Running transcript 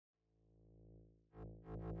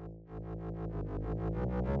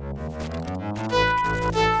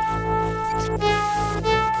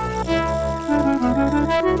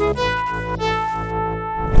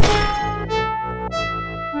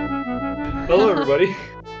Hello, everybody.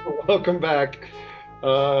 Welcome back.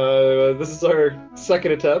 This is our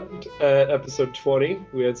second attempt at episode 20.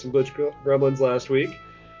 We had some glitch gremlins last week.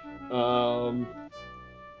 The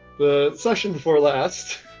session before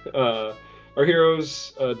last, our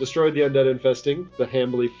heroes destroyed the undead infesting the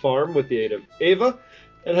Hambley farm with the aid of Ava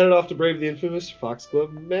and headed off to brave the infamous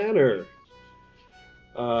Foxglove Manor.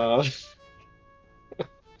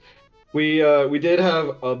 We did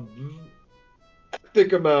have a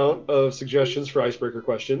thick amount of suggestions for icebreaker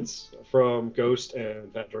questions from Ghost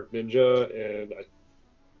and Fat Dark Ninja, and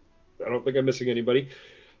I don't think I'm missing anybody.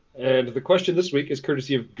 And the question this week is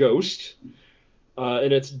courtesy of Ghost,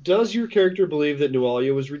 and it's: does your character believe that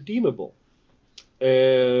Nualia was redeemable?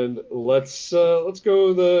 And let's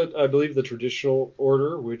go I believe the traditional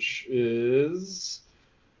order, which is,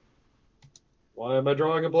 why am I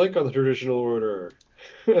drawing a blank on the traditional order?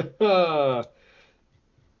 Because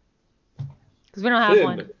we don't have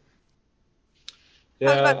one. Yeah,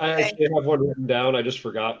 I actually have one written down. I just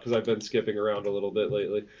forgot because I've been skipping around a little bit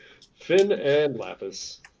lately. Finn and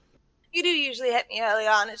Lapis. You do usually hit me early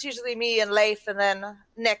on. It's usually me and Leif and then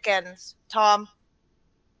Nick and Tom.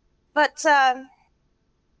 But, so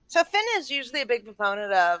Finn is usually a big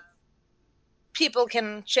proponent of people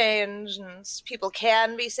can change and people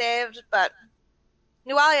can be saved, but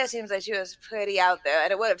Nualia seems like she was pretty out there,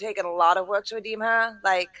 and it would have taken a lot of work to redeem her.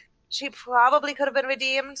 Like, she probably could have been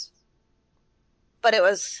redeemed, but it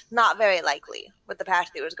was not very likely with the path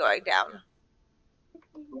he was going down.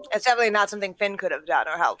 It's definitely not something Finn could have done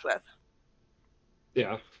or helped with.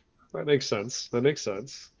 Yeah, that makes sense.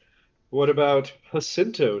 What about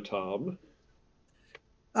Jacinto, Tom?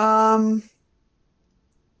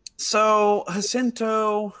 So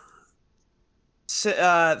Jacinto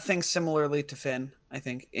thinks similarly to Finn, I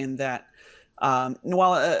think, in that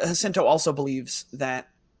Jacinto also believes that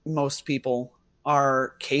most people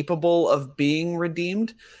are capable of being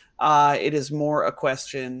redeemed. It is more a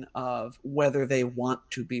question of whether they want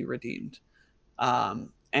to be redeemed.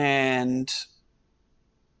 And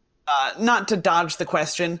not to dodge the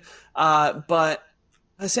question, but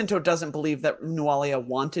Jacinto doesn't believe that Nualia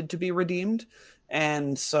wanted to be redeemed.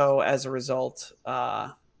 And so as a result,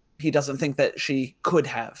 he doesn't think that she could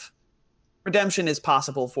have. Redemption is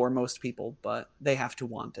possible for most people, but they have to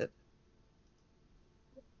want it.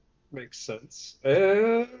 Makes sense.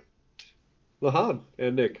 And Lahan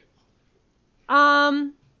and Nick.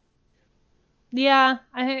 Yeah,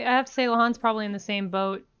 I have to say Lahan's probably in the same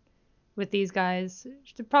boat with these guys.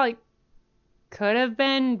 She probably could have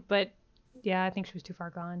been, but yeah, I think she was too far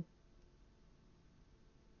gone.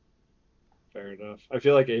 Fair enough. I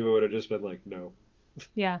feel like Ava would have just been like, no.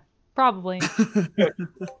 Yeah, probably. But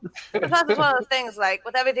that's one of those things, like,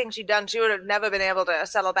 with everything she'd done, she would have never been able to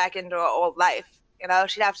settle back into her old life. You know,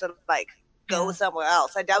 she'd have to, like, go somewhere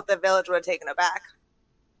else. I doubt the village would have taken her back.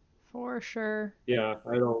 For sure. Yeah,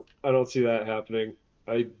 I don't see that happening.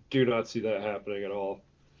 I do not see that happening at all.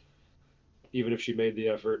 Even if she made the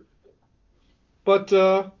effort. But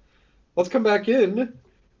let's come back in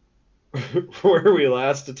where we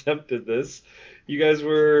last attempted this. You guys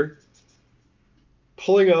were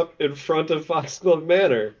pulling up in front of Foxglove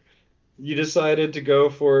Manor. You decided to go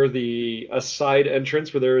for a side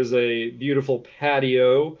entrance where there is a beautiful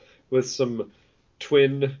patio with some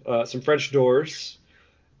some French doors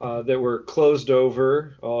that were closed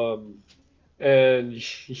over,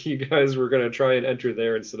 and you guys were going to try and enter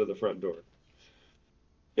there instead of the front door.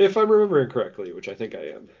 If I'm remembering correctly, which I think I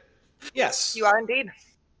am. Yes. You are indeed.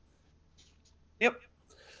 Yep.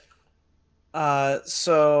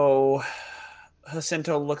 So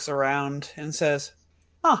Jacinto looks around and says,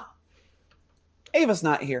 Ava's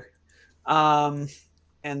not here. And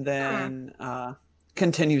then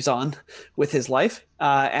continues on with his life,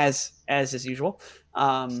 as is usual.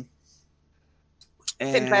 Finn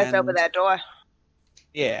tries to open that door.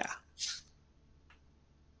 Yeah.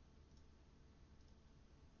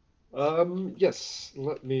 Yes,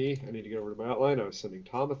 I need to get over to my outline. I was sending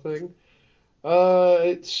Tom a thing.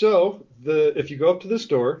 So if you go up to this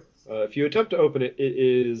door, if you attempt to open it, it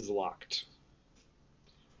is locked.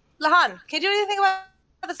 Lahan, can you do anything about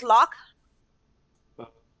this lock?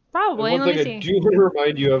 Probably. One thing I do want to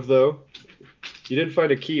remind you of, though, you did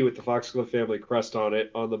find a key with the Foxglove family crest on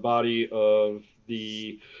it on the body of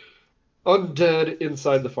the undead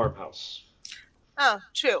inside the farmhouse. Oh,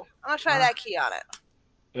 true. I'm going to try that key on it.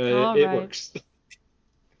 It works.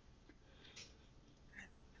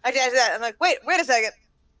 I did that. I'm like, wait a second.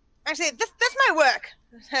 Actually, this might work.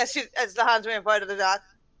 As Lahan's moving forward to the dock.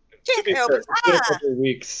 It's been a couple of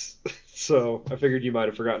weeks, so I figured you might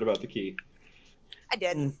have forgotten about the key. I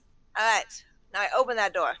did. Mm. All right. Now I open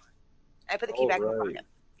that door. I put the key back in my Alright. pocket.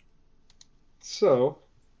 So,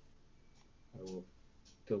 I will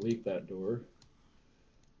delete that door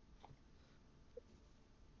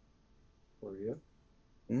for you.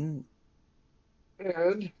 Mm.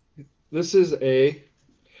 And this is a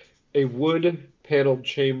wood paneled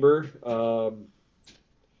chamber,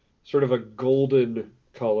 sort of a golden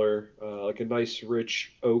color, like a nice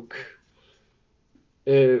rich oak.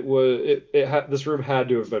 This room had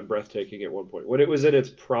to have been breathtaking at one point. When it was in its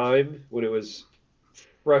prime, when it was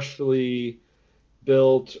freshly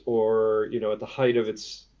built, or at the height of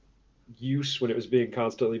its use, when it was being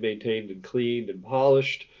constantly maintained and cleaned and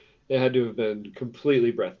polished, it had to have been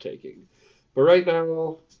completely breathtaking. But right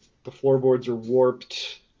now, the floorboards are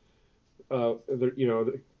warped.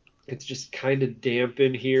 It's just kind of damp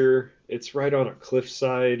in here. It's right on a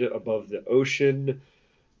cliffside above the ocean.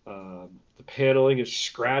 The paneling is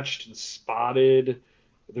scratched and spotted.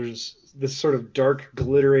 There's this sort of dark,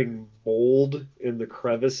 glittering mold in the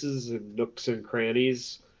crevices and nooks and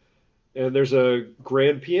crannies. And there's a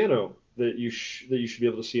grand piano that you should be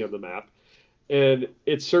able to see on the map. And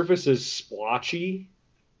its surface is splotchy,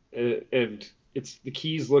 and the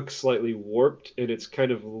keys look slightly warped, and it's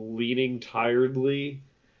kind of leaning tiredly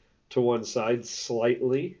to one side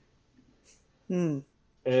slightly. Hmm.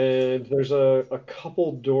 And there's a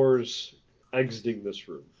couple doors exiting this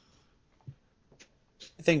room.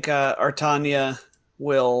 I think Artania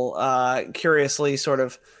will curiously sort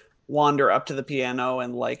of wander up to the piano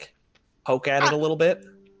and like poke at it a little bit.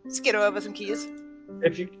 Skid over some keys.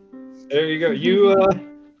 There you go.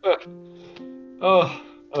 Oh,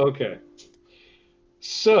 okay.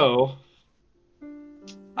 So,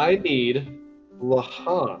 I need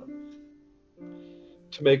Lahan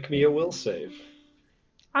to make me a will save.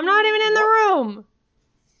 I'm not even in the room.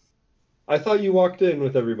 I thought you walked in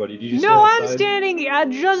with everybody. Did you No, stand I'm outside?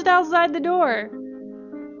 standing just outside the door.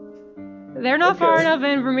 They're not far Okay. enough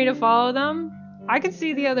in for me to follow them. I can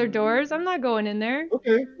see the other doors. I'm not going in there.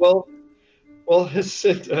 Okay. Well,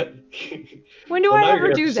 Jacinto. When do Well, I now you're ever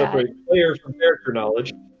gonna do have to that? separate player from character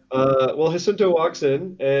knowledge. Well, Jacinto walks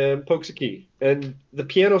in and pokes a key, and the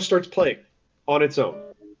piano starts playing on its own.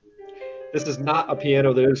 This is not a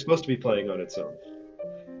piano that is supposed to be playing on its own.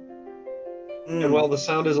 And while the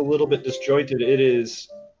sound is a little bit disjointed, it is,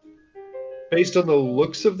 based on the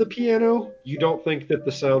looks of the piano, you don't think that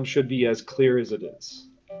the sound should be as clear as it is.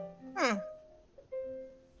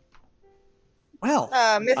 Well,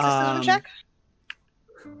 Mysticism check?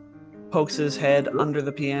 pokes his head under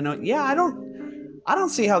the piano. Yeah, I don't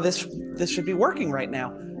see how this should be working right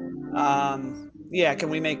now. Yeah, can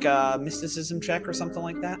we make a mysticism check or something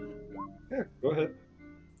like that? Yeah, go ahead.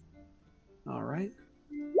 All right.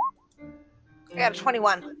 I got a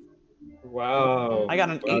 21. Wow. I got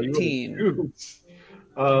an Wow, you 18. rolled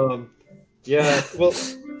a 2. Yeah, well,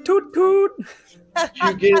 Toot toot.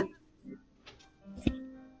 you get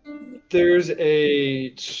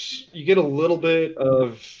you get a little bit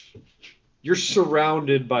of, you're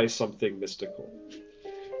surrounded by something mystical.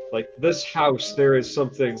 Like this house, there is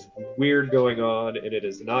something weird going on, and it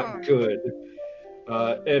is not good.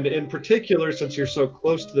 And in particular, since you're so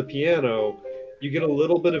close to the piano, you get a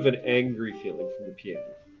little bit of an angry feeling from the piano.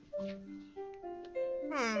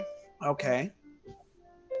 Okay.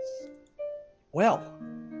 Well,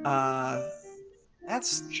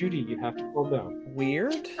 that's Judy, you have to calm down.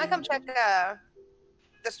 weird. I come check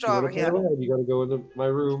this You door over want to play here. around, you got to go into my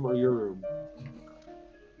room or your room.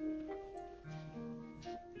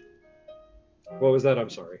 What was that? I'm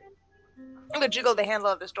sorry. I'm gonna jiggle the handle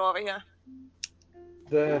of this door over here.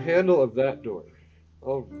 The handle of that door.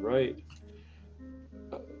 All right.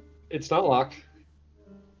 It's not locked.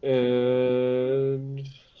 And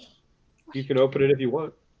you can open it if you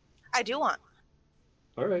want. I do want.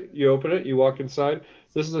 All right. You open it. You walk inside.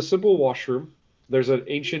 This is a simple washroom. There's an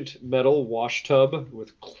ancient metal wash tub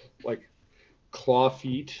with like claw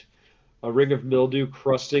feet, a ring of mildew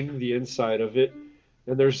crusting the inside of it.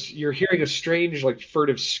 And you're hearing a strange, like,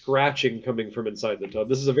 furtive scratching coming from inside the tub.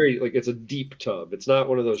 This is it's a deep tub. It's not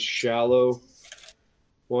one of those shallow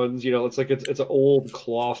ones, it's like it's an old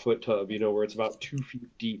clawfoot tub, where it's about 2 feet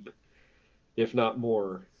deep, if not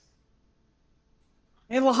more.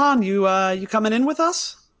 Hey, Lahan, you coming in with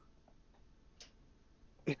us?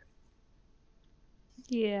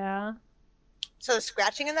 Yeah. So the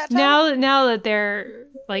scratching in that tub? Now that they're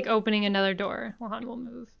like opening another door, Lahan will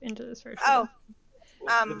move into this first Oh. room.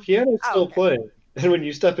 The piano's still okay. playing, and when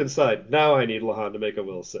you step inside, now I need Lahan to make a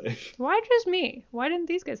will save. Why just me? Why didn't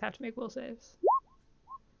these guys have to make will saves?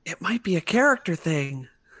 It might be a character thing.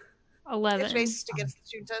 11. It's racist against the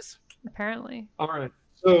students. Apparently. All right.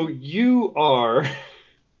 So you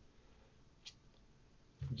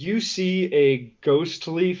see a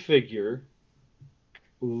ghostly figure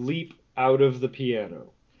leap out of the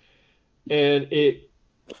piano, and it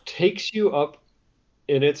takes you up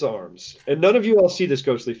in its arms. And none of you all see this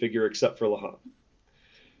ghostly figure except for Lahan.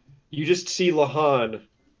 You just see Lahan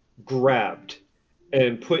grabbed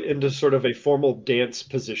and put into sort of a formal dance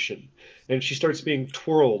position. And she starts being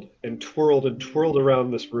twirled and twirled and twirled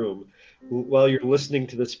around this room while you're listening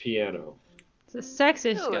to this piano. It's a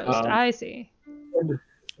sexist Cute. ghost. I see.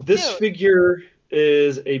 This Cute. figure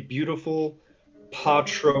is a beautiful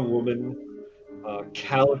Patra woman,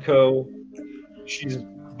 calico. She's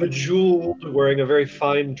bejeweled, wearing a very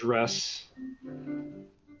fine dress.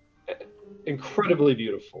 Incredibly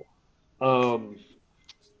beautiful.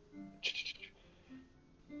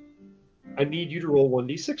 I need you to roll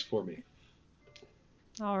 1d6 for me.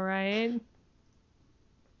 All right.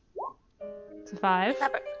 It's a 5.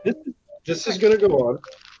 This is going to go on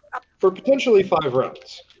for potentially 5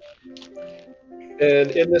 rounds.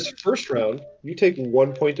 And in this first round, you take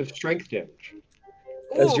 1 point of strength damage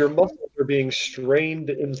as Ooh. your muscles are being strained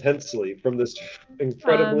intensely from this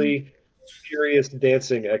incredibly furious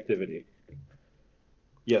dancing activity.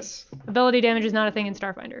 Yes, Ability damage is not a thing in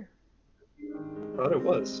Starfinder. I thought it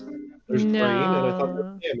was. There's drain, and I thought there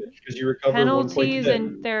was damage because you recover 1 point Penalties today.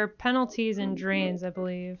 and there are penalties and drains, I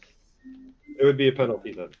believe. It would be a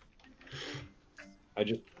penalty then.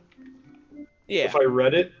 Yeah. If I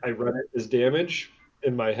read it as damage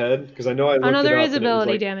in my head because I know I looked Oh no, it there up is and it was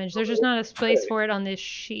ability like, damage. There's just not a space for it on this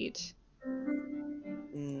sheet.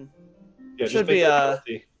 Mm. yeah, just Should make be it a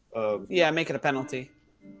a penalty. yeah, make it a penalty.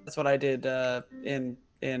 That's what I did in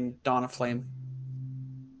Dawn of Flame.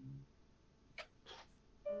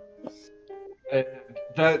 And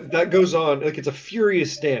that goes on like it's a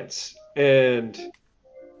furious dance, and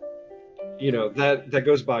you know that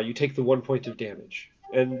goes by. You take the 1 point of damage,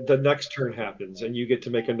 and the next turn happens, and you get to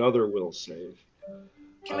make another will save.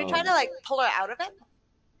 Can we try to like pull her out of it?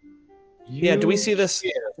 Yeah, do we see this?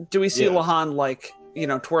 Yeah. Do we see Yeah. Lahan like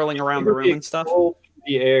twirling around the room and stuff? Roll through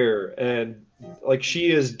the air, and like she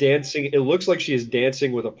is dancing. It looks like she is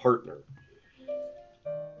dancing with a partner.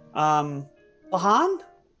 Lahan,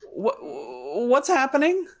 what's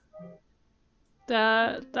happening?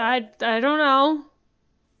 I don't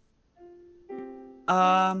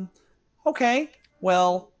know. Okay.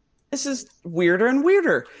 Well, this is weirder and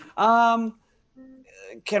weirder.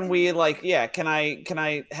 Can we can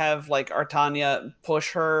I have like Artania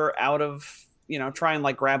push her out of, try and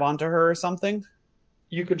like grab onto her or something?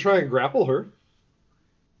 You can try and grapple her.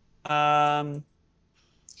 Yeah.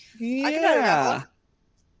 grapple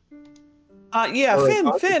Yeah, All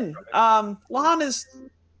right, Finn. Lahan is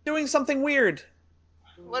doing something weird.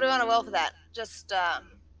 What do you want to roll for that? Just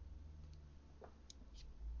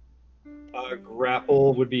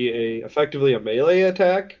Grapple would be effectively a melee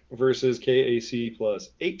attack versus KAC plus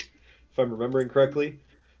 8, if I'm remembering correctly.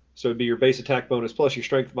 So it'd be your base attack bonus plus your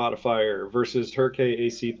strength modifier versus her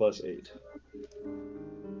KAC plus 8.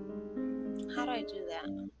 how do I do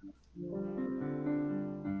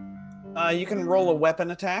that? You can roll a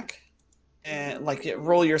weapon attack, and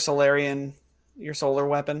roll your Solarian, your solar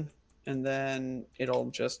weapon, and then it'll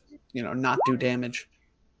just not do damage.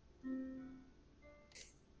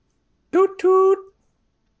 Toot toot.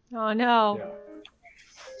 Oh no. Yeah.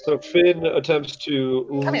 So Finn attempts to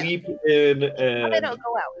Come here. leap in How did I and don't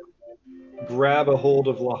go out? grab a hold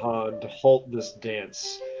of Lahan to halt this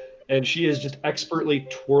dance. And she is just expertly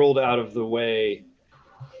twirled out of the way.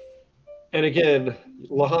 And again,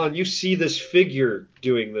 Lahan, you see this figure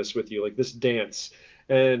doing this with you, like this dance.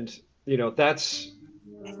 And, that's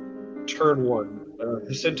turn 1.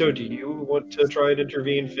 Jacinto, do you want to try and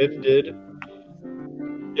intervene? Finn did.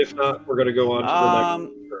 If not, we're going to go on to the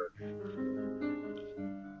next turn.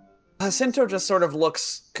 Jacinto just sort of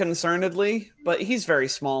looks concernedly, but he's very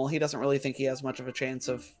small. He doesn't really think he has much of a chance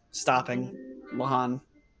of stopping Lahan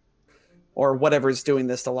or whatever's doing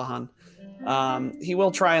this to Lahan. He will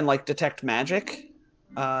try and detect magic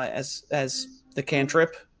as the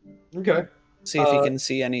cantrip. Okay. See if he can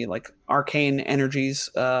see any arcane energies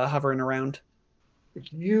hovering around.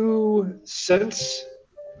 You sense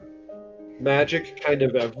magic kind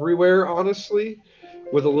of everywhere, honestly,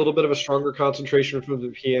 with a little bit of a stronger concentration from the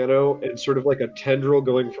piano and sort of like a tendril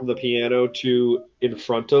going from the piano to in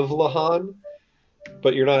front of Lahan,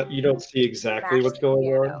 but you don't see exactly what's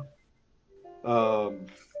going on.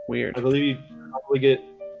 Weird. I believe you probably get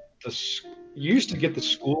you used to get the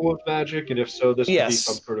School of Magic, and if so, this would be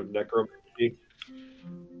some sort of necromancy.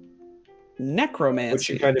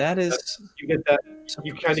 Necromancy. You get that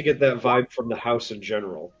you vibe from the house in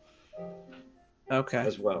general. Okay.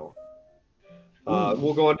 as well.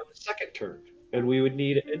 We'll go on to the second turn, and we would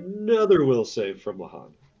need another will save from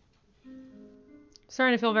Lahan.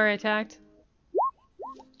 Starting to feel very attacked.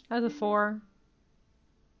 That's a 4.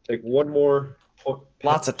 Take one more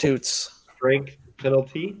Lots of toots. strength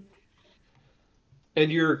penalty.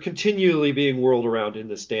 And you're continually being whirled around in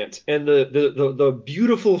this dance. And the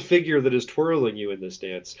beautiful figure that is twirling you in this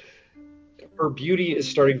dance, her beauty is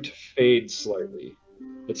starting to fade slightly.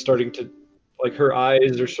 It's starting to, like, her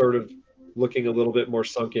eyes are sort of looking a little bit more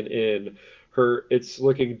sunken in. It's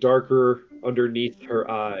looking darker underneath her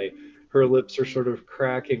eye. Her lips are sort of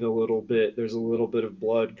cracking a little bit. There's a little bit of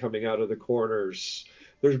blood coming out of the corners.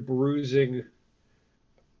 There's bruising.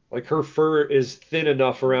 Like, her fur is thin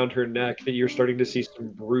enough around her neck that you're starting to see some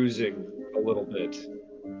bruising a little bit.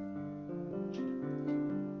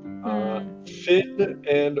 Finn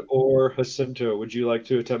and or Jacinto, would you like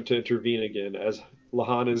to attempt to intervene again as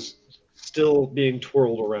Lahan is still being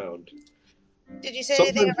twirled around? Did you say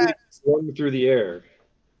anything Sometimes about? it's flung through the air.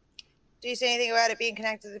 Did you say anything about it being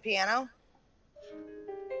connected to the piano?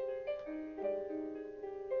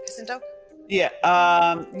 Jacinto? Yeah.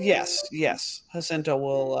 Yes. Jacinto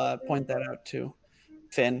will point that out to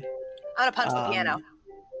Finn. I'm gonna punch the piano.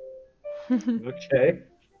 Okay.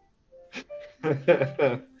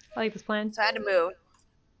 I like this plan. So I had to move.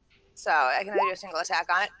 So I can only do a single attack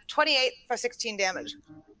on it. 28 for 16 damage.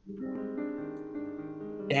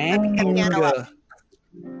 Dang. piano up.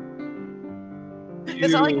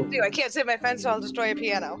 That's all I can do. I can't save my friends, so I'll destroy a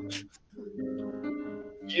piano.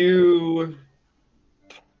 You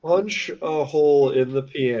punch a hole in the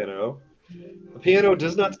piano. The piano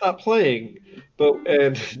does not stop playing,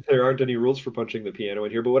 and there aren't any rules for punching the piano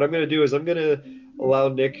in here. But what I'm going to do is I'm going to allow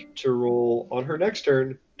Nick to roll on her next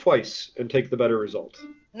turn twice and take the better result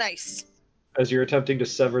Nice. as you're attempting to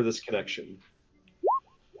sever this connection.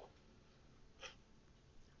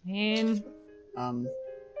 And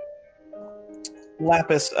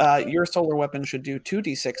Lapis, your solar weapon should do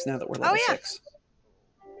 2d6 now that we're level 6.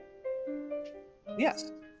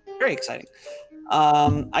 Yes. Very exciting.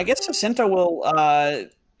 I guess Jacinto will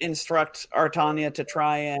instruct Artania to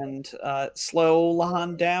try and slow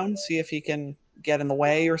Lahan down, see if he can get in the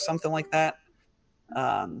way or something like that.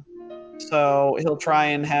 So he'll try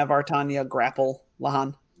and have Artania grapple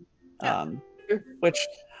Lahan, which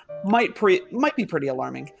might be pretty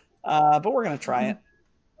alarming, but we're going to try it.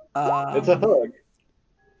 It's a hug.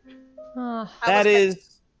 That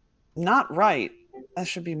is not right. That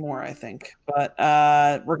should be more, I think. But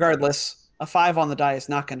regardless, a 5 on the die is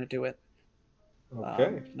not going to do it.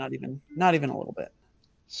 Okay. Not even a little bit.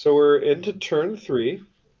 So we're into turn 3,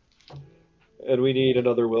 and we need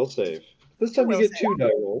another will save. This time we get 2 die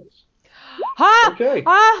rolls. Ha! Okay.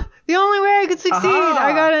 The only way I could succeed. Aha!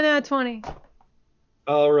 I got a nat 20.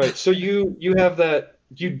 All right. So you have that.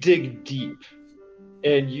 You dig deep,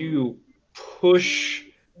 and you push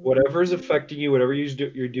whatever is affecting you, whatever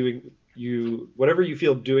you're doing, whatever you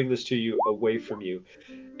feel doing this to you, away from you,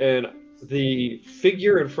 and the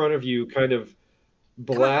figure in front of you kind of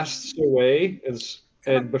blasts away and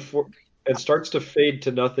starts to fade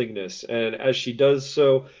to nothingness. And as she does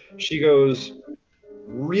so, she goes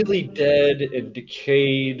really dead and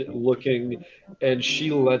decayed looking, and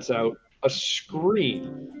she lets out a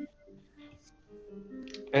scream.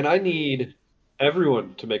 And I need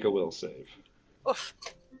everyone to make a will save. Oof.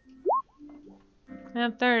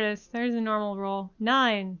 Yep, there it is. There's a normal roll.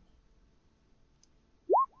 9.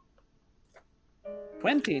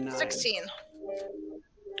 29. 16.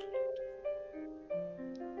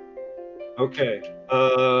 Okay.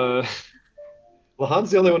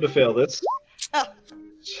 Lahan's the only one to fail this. Oh.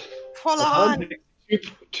 Poor Lahan Lahan. takes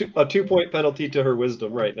a 2-point penalty to her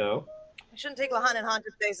wisdom right now, I shouldn't take Lahan in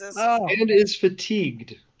haunted places. Oh, and is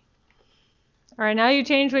fatigued. All right, now you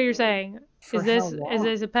change what you're saying. for Is this how long? is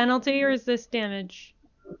this a penalty or is this damage?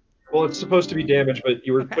 Well, it's supposed to be damage, but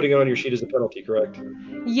you were Okay. putting it on your sheet as a penalty, correct?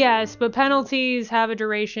 Yes, but penalties have a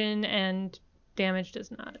duration and damage does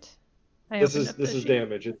not. This is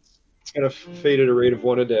damage. It's gonna fade at a rate of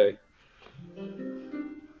 1 a day.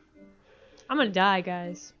 I'm gonna die,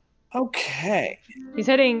 guys. Okay. He's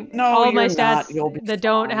hitting No, all of my you're not. stats You'll be that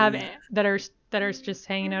don't have fine. that are just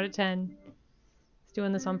hanging out at 10. He's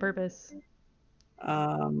doing this on purpose.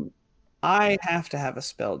 I have to have a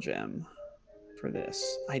spell gem for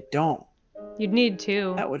this. I don't. You'd need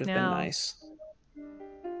 2. That would have been now, nice.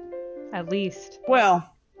 At least.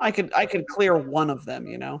 Well, I could clear one of them,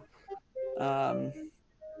 you know.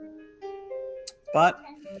 But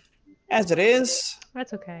as it is,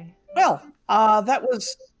 That's okay. well, that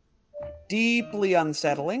was deeply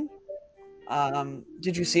unsettling.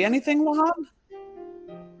 Did you see anything, Lahan?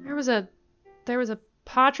 There was a there was a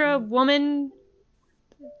Patra woman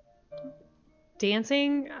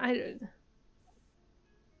dancing.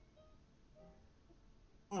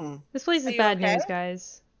 This place Are is you bad okay? news,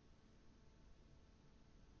 guys.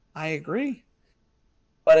 I agree.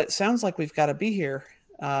 But it sounds like we've got to be here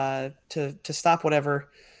to stop whatever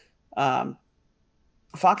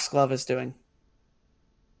Foxglove is doing.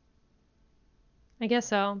 I guess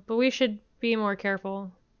so, but we should be more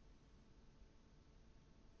careful.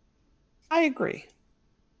 I agree.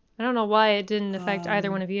 I don't know why it didn't affect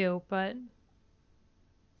either one of you, but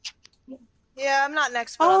Yeah, I'm not an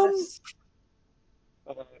expert on this.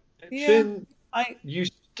 Yeah, Finn, I you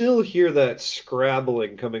still hear that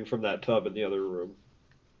scrabbling coming from that tub in the other room.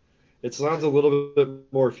 It sounds a little bit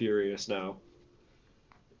more furious now.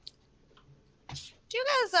 Do you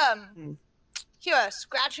guys hear a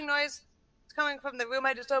scratching noise? It's coming from the room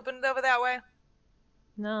I just opened over that way.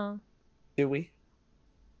 no. do we?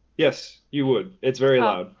 Yes, you would. It's very Oh.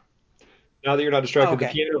 loud. Now that you're not distracted, Okay.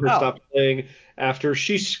 the piano has stopped playing. After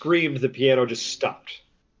she screamed, the piano just stopped.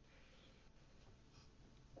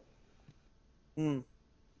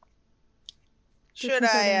 Should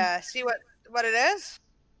I see what it is?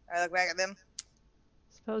 I look back at them.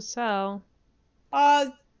 Suppose so.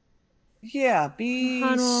 Yeah, be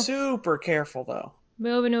Han will super careful though.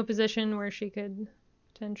 move into a position where she could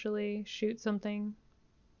potentially shoot something.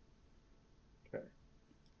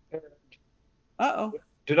 Uh-oh.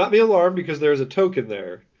 Do not be alarmed because there's a token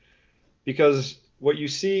there. Because what you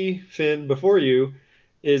see, Finn, before you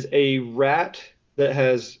is a rat that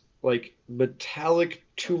has like metallic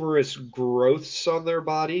tumorous growths on their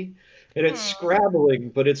body. And it's scrabbling,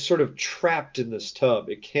 but it's sort of trapped in this tub.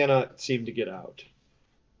 It cannot seem to get out.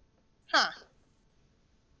 Huh.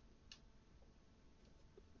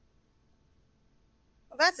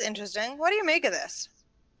 Well, that's interesting. What do you make of this?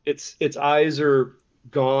 Its eyes are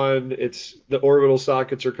gone. The orbital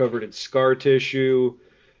sockets are covered in scar tissue.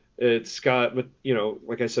 It's got,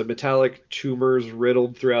 like I said, metallic tumors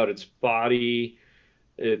riddled throughout its body.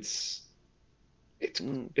 It's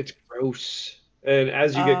gross. And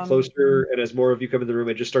as you get closer and as more of you come in the room,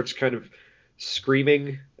 it just starts kind of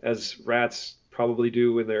screaming, as rats probably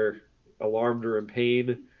do when they're alarmed or in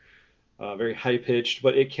pain. Very high pitched,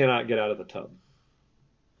 but it cannot get out of the tub.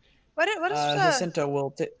 What is Jacinto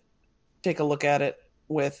will take a look at it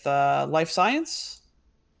with life science.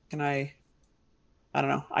 Can I don't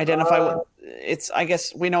know, identify what it's. I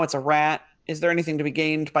guess we know it's a rat. Is there anything to be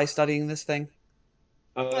gained by studying this thing?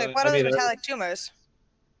 what are those metallic tumors?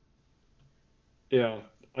 Yeah,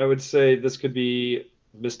 I would say this could be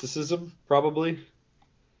mysticism, probably.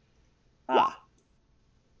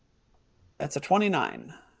 That's a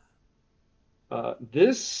 29.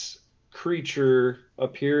 This creature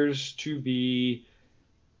appears to be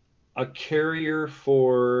a carrier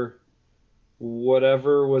for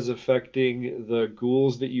whatever was affecting the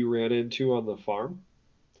ghouls that you ran into on the farm.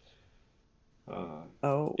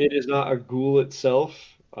 It is not a ghoul itself,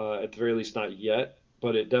 at the very least not yet,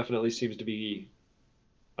 but it definitely seems to be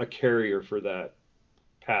a carrier for that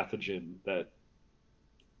pathogen.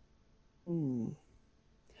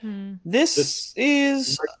 This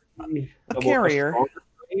is a carrier.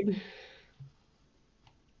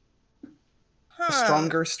 A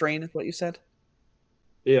stronger strain is what you said?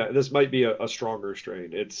 Yeah, this might be a stronger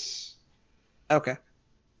strain. It's okay.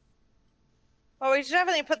 Well, we should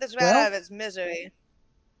definitely put this rat out of its misery.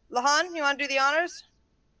 Lahan, you want to do the honors?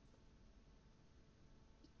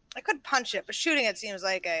 I could punch it, but shooting it seems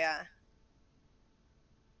like a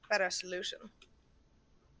better solution.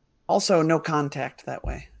 Also, no contact that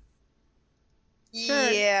way. Sure.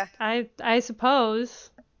 Yeah. I suppose.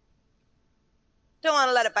 Don't want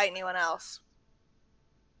to let it bite anyone else.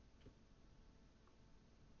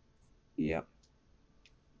 Yep.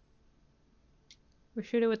 We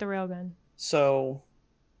shoot it with the railgun. So.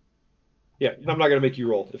 Yeah, I'm not gonna make you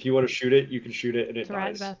roll. If you want to shoot it, you can shoot it, and it It's a rat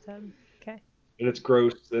in dies. the bathtub. Okay. And it's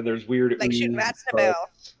gross, and there's weird. Like shooting rats in a barrel.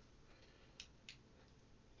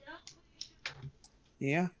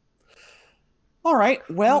 Yeah. All right.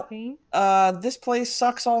 Well, Okay. this place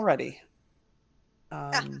sucks already.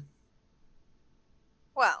 Well,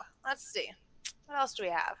 let's see. What else do we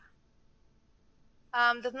have?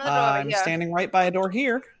 There's another door over I'm here. standing right by a door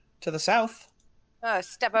here to the south.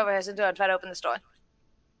 Step over his door and try to open this door.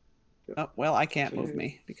 Oh, well, I can't move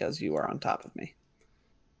me because you are on top of me.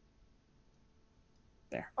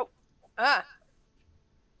 There. Oh. Well,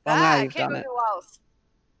 now I you've can't done go it. through walls.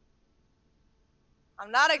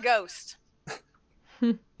 I'm not a ghost.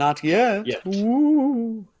 Not yet. Yes.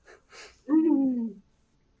 Ooh.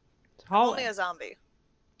 It's I'm only hallway. a zombie.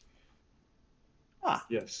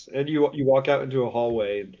 Yes, and you walk out into a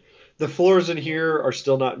hallway. And The floors in here are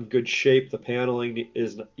still not in good shape. The paneling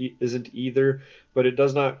isn't either, but it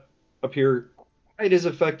does not appear quite as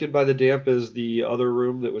affected by the damp as the other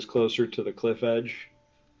room that was closer to the cliff edge.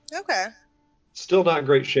 Okay. Still not in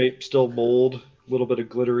great shape. Still mold, a little bit of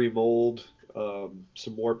glittery mold,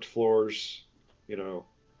 some warped floors. You know,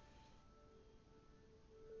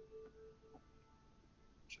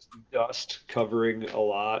 just dust covering a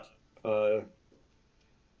lot.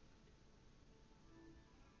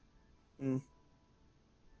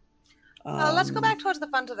 Let's go back towards the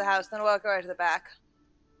front of the house, then we'll go right to the back.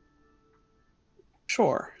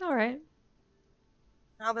 Sure. All right.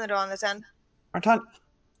 I'll open the door on this end.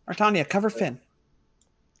 Artania, cover Finn.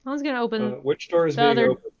 I was gonna open Which door is the being other-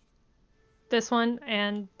 open? this one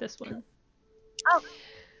and this one. Oh,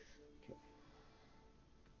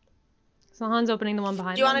 So Han's opening the one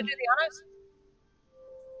behind. do you want to them. do the honors?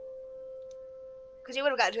 Because you would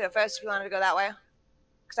have got to it first if you wanted to go that way.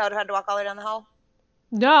 Because I would have had to walk all the way down the hall.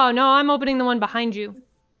 No, I'm opening the one behind you.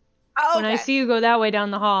 Oh, When okay. I see you go that way down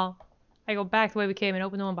the hall, I go back the way we came and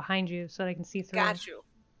open the one behind you so that I can see through. Got you.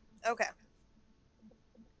 Okay.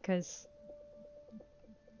 Because,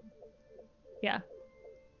 yeah.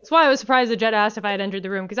 That's why I was surprised that Jet asked if I had entered the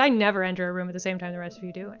room, because I never enter a room at the same time the rest of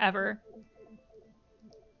you do, ever.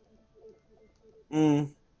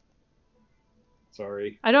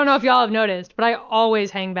 Sorry. I don't know if y'all have noticed, but I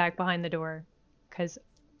always hang back behind the door, because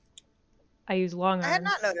I use long arms. I had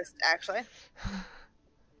not noticed, actually.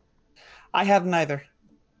 I haven't either.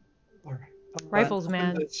 Rifles,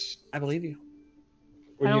 man. I believe you.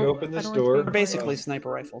 When I you don't- open I this don't like to door, be They're basically sniper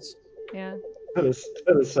rifles. Yeah. to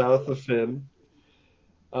the south of Finn,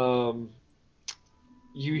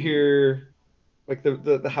 you hear like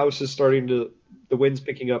the house is starting to, the wind's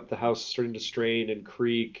picking up, the house is starting to strain and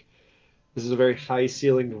creak. This is a very high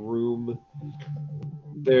ceilinged room.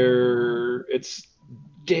 It's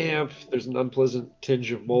damp. There's an unpleasant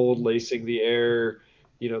tinge of mold lacing the air.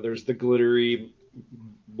 You know, there's the glittery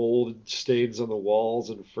mold stains on the walls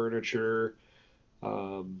and furniture.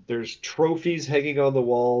 There's trophies hanging on the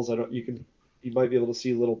walls. You might be able to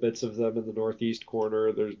see little bits of them in the northeast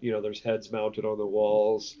corner. There's heads mounted on the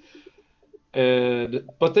walls.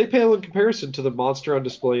 But they pale in comparison to the monster on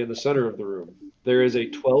display in the center of the room. There is a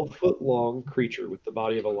 12-foot long creature with the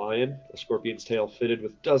body of a lion, a scorpion's tail fitted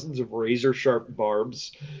with dozens of razor-sharp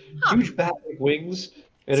barbs, huge bat-like wings,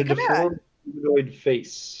 and a It's a chimera. deformed humanoid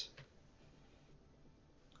face.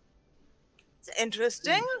 It's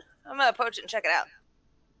interesting. I'm going to approach it and check it out.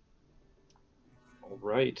 All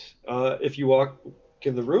right. If you walk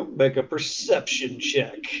in the room, make a perception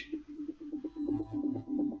check.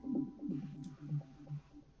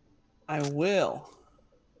 I will.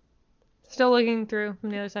 Still looking through from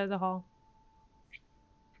the other side of the hall.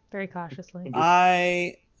 Very cautiously.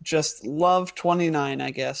 I just love 29,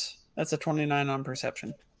 I guess. That's a 29 on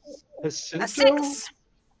perception. A Jacinto, 6.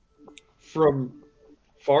 from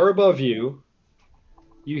far above you,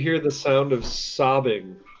 you hear the sound of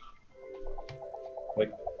sobbing.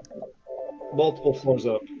 Like multiple floors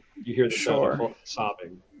up, you hear the sound Sure. of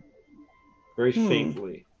sobbing. Very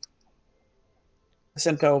faintly.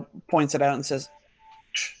 Jacinto points it out and says,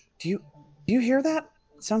 "Shh, do you hear that?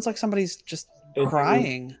 It sounds like somebody's just And-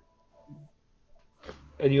 crying."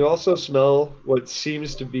 And you also smell what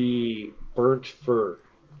seems to be burnt fur.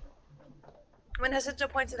 When Jacinto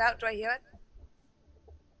points it out, do I hear it?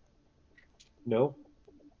 No?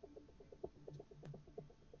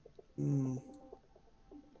 Hmm.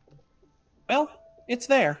 Well, it's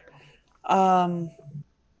there. Burnt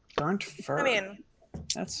fur. I mean,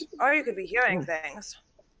 That's or you could be hearing things.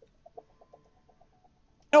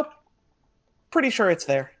 nope. Pretty sure it's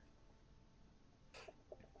there.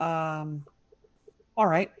 All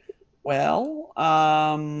right. Well,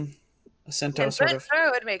 Jacinto And sort burnt of. fur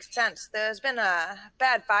would make sense. There's been a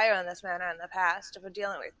bad fire in this manor in the past. If we're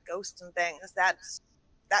dealing with ghosts and things, that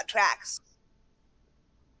tracks.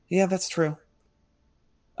 Yeah, that's true.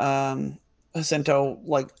 Jacinto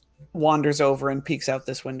wanders over and peeks out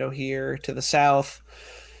this window here to the south.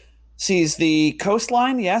 Sees the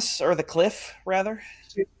coastline, yes, or the cliff rather.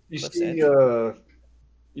 You Cliff's see, edge.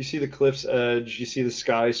 you see the cliff's edge. You see the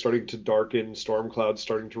sky starting to darken. Storm clouds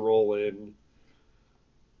starting to roll in.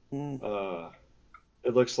 Hmm.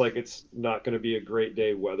 It looks like it's not going to be a great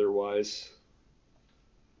day weather-wise.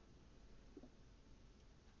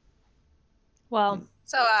 Well,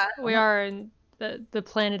 So, we are in the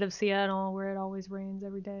planet of Seattle where it always rains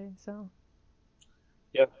every day, so.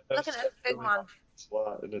 Yeah, look at this big one. It's a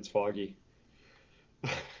lot, and it's foggy.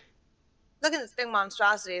 Look at this big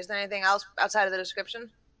monstrosity. Is there anything else outside of the description?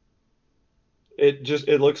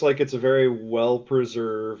 It looks like it's a very well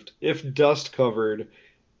preserved, if dust covered,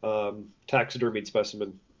 taxidermied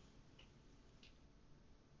specimen.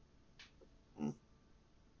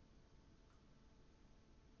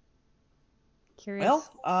 Curious.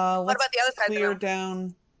 Well, let's about the other side of the clear room?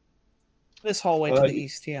 down this hallway to the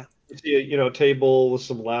east. Yeah. You see a table with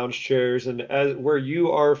some lounge chairs, and as where you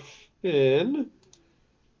are, Finn,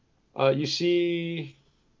 you see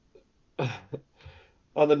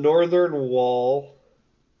on the northern wall,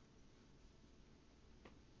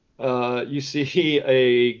 you see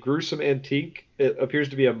a gruesome antique. It appears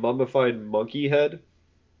to be a mummified monkey head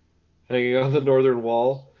hanging on the northern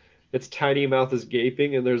wall. Its tiny mouth is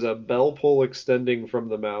gaping, and there's a bell pull extending from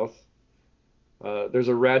the mouth. There's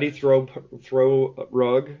a ratty throw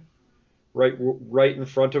rug right in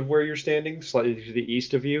front of where you're standing, slightly to the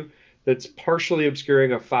east of you, that's partially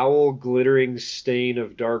obscuring a foul, glittering stain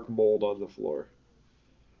of dark mold on the floor.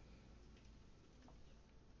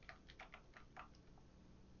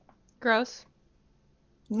 Gross.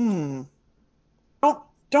 Don't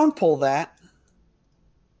pull that.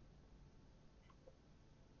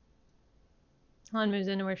 Han moves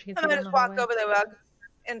into where she can I'm see gonna down the just walk hallway. over the rug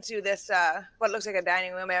into this what looks like a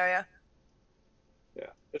dining room area. Yeah,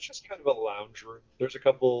 it's just kind of a lounge room. There's a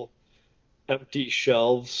couple empty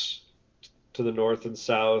shelves to the north and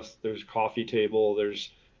south. There's a coffee table.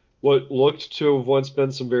 There's what looked to have once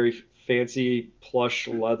been some very fancy plush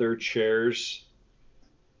leather chairs.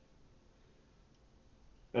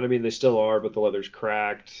 And I mean, they still are, but the leather's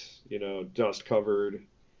cracked, dust covered.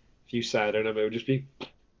 If you sat in them, it would just be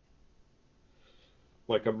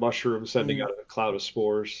like a mushroom sending out a cloud of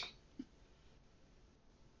spores.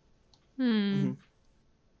 Hmm.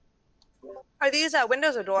 Are these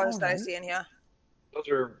windows or doors that I Alright. see in here? Those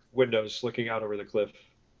are windows looking out over the cliff.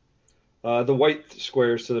 The white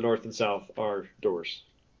squares to the north and south are doors.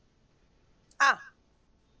 I'm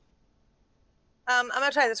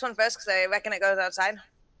gonna try this one first because I reckon it goes outside.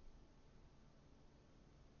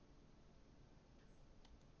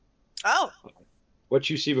 Oh, What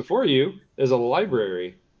you see before you is a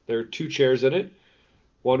library. There are two chairs in it,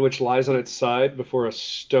 one which lies on its side before a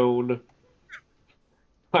stone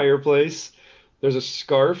fireplace. There's a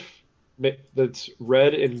scarf that's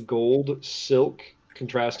red and gold silk,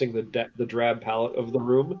 contrasting the drab palette of the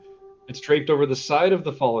room. It's draped over the side of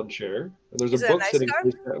the fallen chair, and there's Is a it a book nice sitting scarf?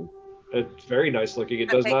 face down. It's very nice looking. It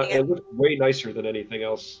I'm does not. taking it. It looks way nicer than anything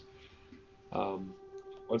else.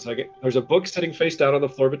 One second. There's a book sitting face down on the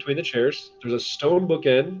floor between the chairs. There's a stone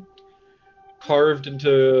bookend carved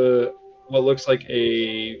into what looks like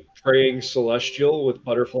a praying celestial with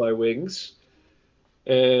butterfly wings.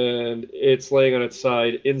 And it's laying on its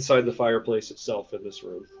side inside the fireplace itself in this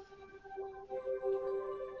room.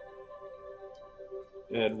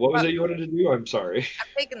 And what was it you wanted to do? I'm sorry. I'm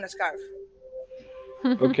taking the scarf.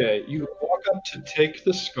 Okay, you walk up to take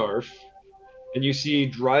the scarf, and you see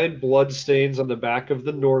dried blood stains on the back of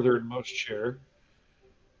the northernmost chair.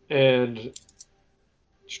 And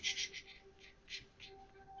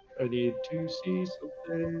I need to see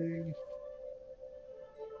something.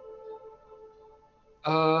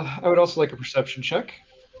 I would also like a perception check.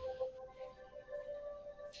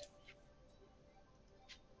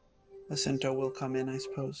 Jacinto will come in, I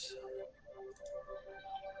suppose.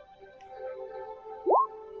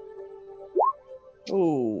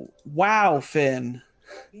 Oh, wow, Finn.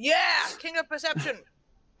 Yeah, king of perception.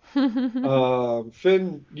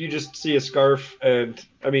 Finn, you just see a scarf, and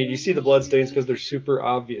I mean, you see the blood stains because they're super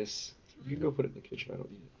obvious. You can go put it in the kitchen. I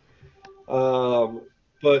don't need it.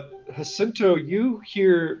 But Jacinto, you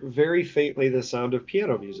hear very faintly the sound of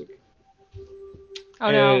piano music.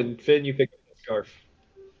 Oh no. And Finn, you pick up the scarf.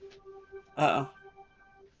 Uh-oh.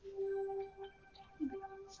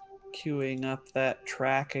 Queuing up that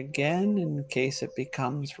track again in case it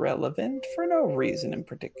becomes relevant for no reason in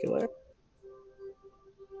particular.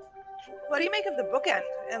 What do you make of the bookend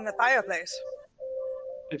in the fireplace?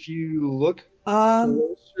 If you look Um,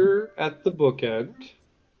 closer at the bookend,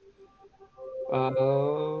 I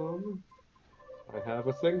have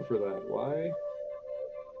a thing for that. Why?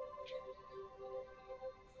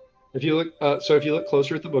 If you look, so if you look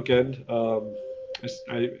closer at the bookend,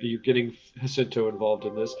 you're getting Jacinto involved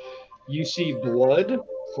in this. You see blood,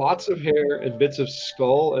 clots of hair, and bits of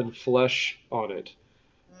skull and flesh on it,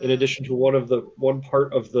 in addition to one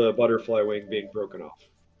part of the butterfly wing being broken off.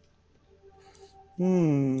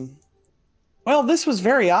 Well, this was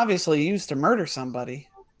very obviously used to murder somebody.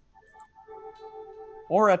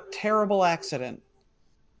 Or a terrible accident.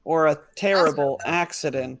 Or a terrible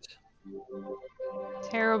accident.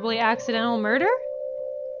 Terribly accidental murder?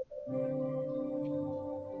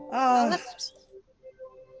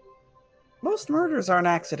 Most murders aren't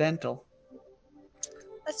accidental.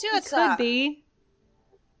 Let's see It what's could be.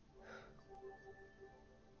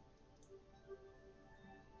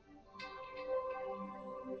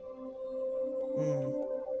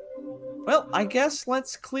 Well, I guess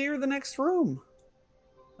let's clear the next room.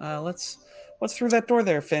 What's through that door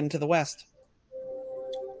there, Finn, to the west?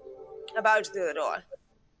 About through the door.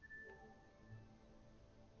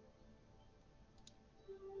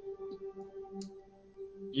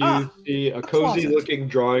 You see a cozy closet. looking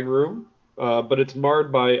drawing room, but it's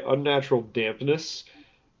marred by unnatural dampness.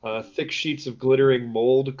 Thick sheets of glittering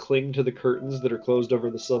mold cling to the curtains that are closed over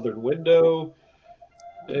the southern window.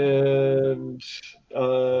 And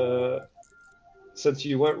since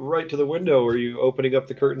you went right to the window, are you opening up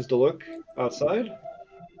the curtains to look outside?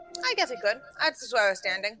 I guess I could. That's just where I was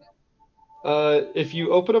standing. If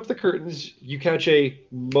you open up the curtains, you catch a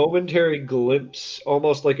momentary glimpse,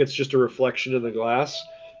 almost like it's just a reflection in the glass,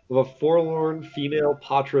 of a forlorn female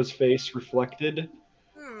Patra's face reflected,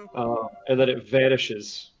 and then it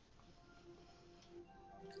vanishes.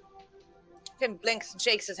 Finn blinks and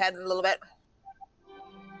shakes his head a little bit.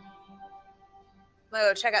 I'm gonna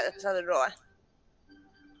go check out this other door.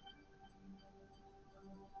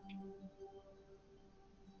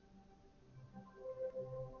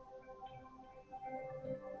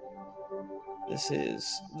 This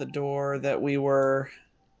is the door that we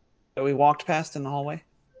walked past in the hallway.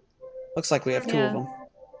 Looks like we have two of them.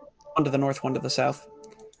 One to the north, one to the south.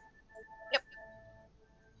 Yep.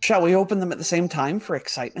 Shall we open them at the same time for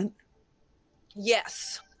excitement?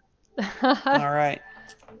 Yes. All right.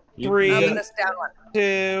 You 3, I'm gonna down one.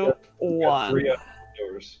 2, got 3 1.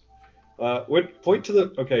 doors. Point to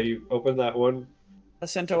the. Okay, you open that one.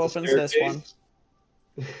 Jacinto It's a opens this one.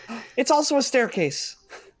 staircase. It's also a staircase.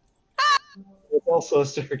 It's also a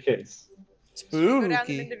staircase. Go down them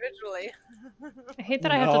Spooky. individually. I hate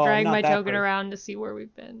that I have to No, drag not my that token part. around to see where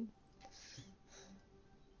we've been.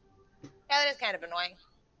 Yeah, that is kind of annoying.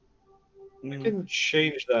 You Mm. can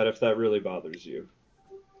change that if that really bothers you.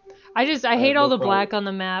 I hate have all no the black on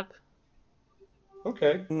the map.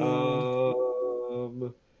 Okay.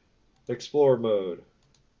 Explore mode.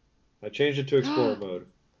 I changed it to explore mode.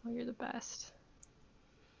 Oh, you're the best.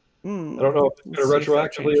 I don't know if it's going Let's see to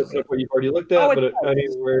if that retroactively changes open it. up what you've already looked at, Oh, it but does.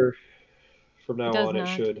 anywhere from now It does on not,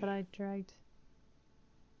 it should. but I dragged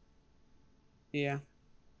Yeah.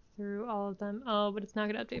 through all of them. Oh, but it's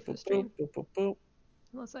not going to update for the stream. Boop, boop, boop.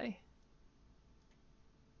 Unless I...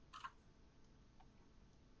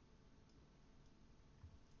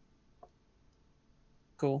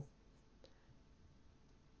 Cool.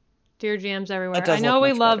 Dear GMs everywhere. That does I know look we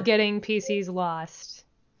much love better. getting PCs lost.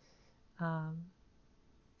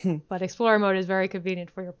 But Explorer mode is very convenient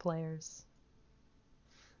for your players.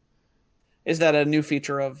 Is that a new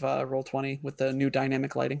feature of Roll20 with the new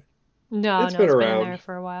dynamic lighting? No, It's no, been it's been around. in there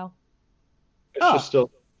for a while. It's Oh. just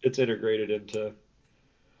still it's integrated into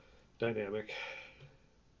dynamic.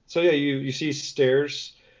 So yeah, you see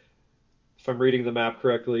stairs. If I'm reading the map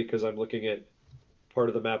correctly, because I'm looking at part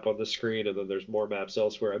of the map on the screen, and then there's more maps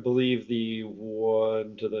elsewhere. I believe the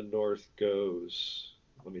one to the north goes.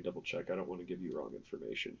 Let me double check. I don't want to give you wrong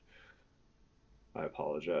information. I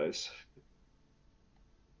apologize.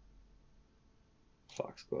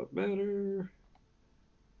 Foxglove Manor.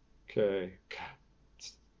 Okay.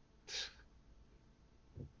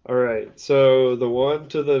 All right. So the one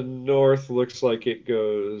to the north looks like it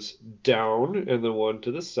goes down, and the one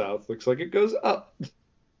to the south looks like it goes up.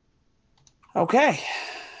 Okay.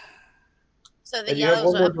 So the And you have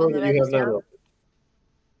yellows one are more up door on the that you red have not down. opened.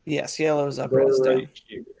 Yes, yellow's up, Door red's down. right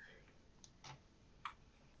here.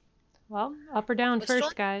 Well, up or down Which first,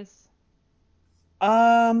 one? guys.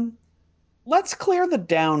 Let's clear the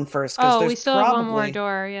down first. 'Cause Oh, we there's still have one more probably-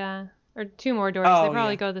 door, yeah. Or 2 more doors. Oh, They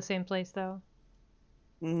probably yeah. go the same place, though.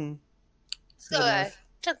 Mhm. Let's go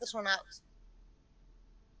check this one out.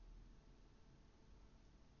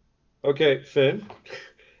 Okay, Finn.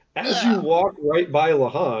 As you walk right by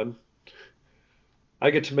Lahan, I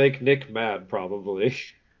get to make Nick mad, probably.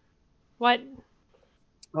 What?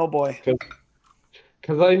 Oh boy.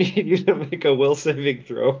 Because I need you to make a will saving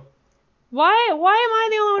throw. Why am I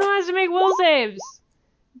the only one who has to make will saves?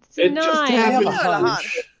 It's a It just 9. I have a happened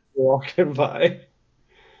hunch. walking by.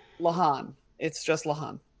 Lahan. It's just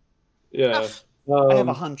Lahan. Yeah. I have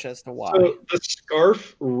a hunch as to why. So the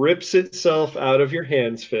scarf rips itself out of your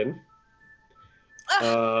hands, Finn.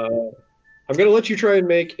 I'm going to let you try and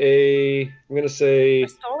make I'm going to say,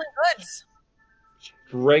 Stolen goods.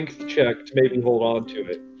 strength check to maybe hold on to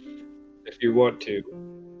it, if you want to.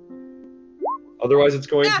 Otherwise, it's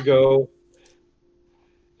going to go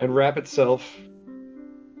and wrap itself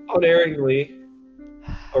unerringly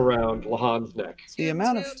around Lahan's neck. The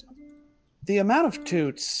amount of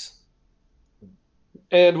toots.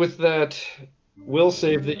 And with that will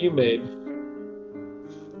save that you made,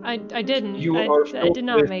 I didn't. You I are did filled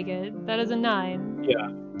not with- make it. That is a 9.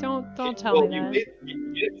 Don't tell Well, me you, that. made,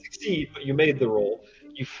 you didn't succeed, but you made the roll.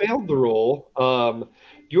 You failed the roll.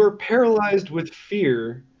 You are paralyzed with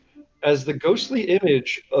fear as the ghostly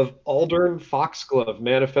image of Aldern Foxglove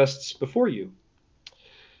manifests before you.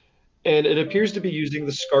 And it appears to be using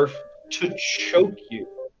the scarf to choke you.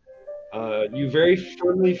 You very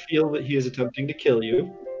firmly feel that he is attempting to kill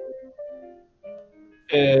you.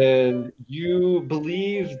 And you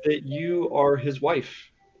believe that you are his wife.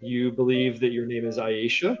 You believe that your name is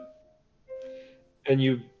Aisha. And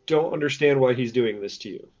you don't understand why he's doing this to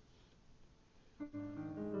you.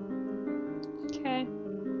 Okay.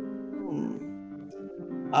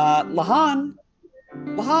 Lahan,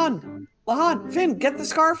 Finn, get the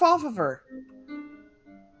scarf off of her.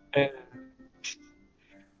 And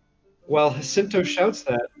while Jacinto shouts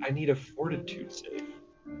that, I need a fortitude save.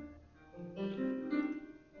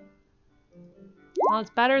 Well, it's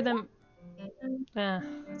better than.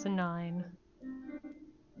 It's a 9.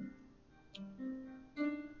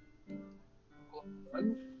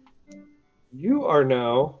 You are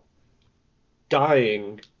now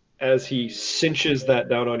dying as he cinches that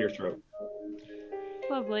down on your throat.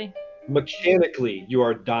 Lovely. Mechanically, you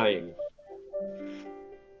are dying.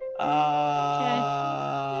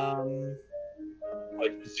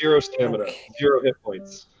 Like 0 stamina, Okay. 0 hit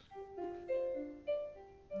points.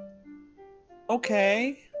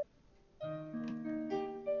 Okay.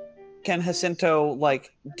 Can Jacinto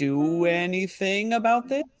do anything about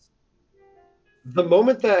this? The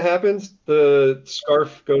moment that happens, the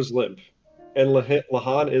scarf goes limp, and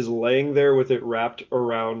Lahan is laying there with it wrapped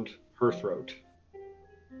around her throat.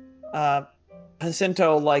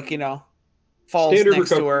 Jacinto, falls Standard next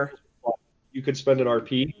to recovery. her. You could spend an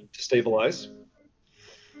RP to stabilize.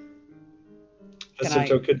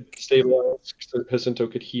 Jacinto could stabilize. Jacinto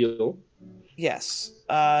could heal. Yes.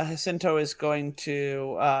 Jacinto is going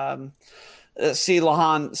to see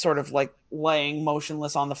Lahan sort of laying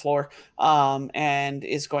motionless on the floor, and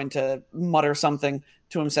is going to mutter something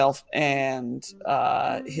to himself, and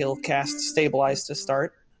he'll cast Stabilize to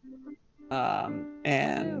start.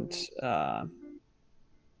 And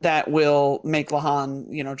that will make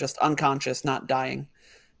Lahan, just unconscious, not dying.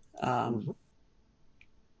 And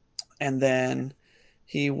then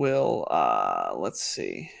he will, let's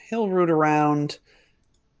see, he'll root around.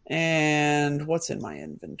 And what's in my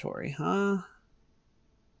inventory, huh?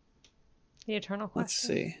 The eternal question. Let's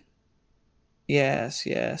see. Yes.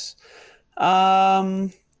 I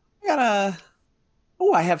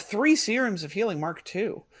have 3 serums of healing Mark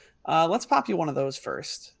II. Let's pop you one of those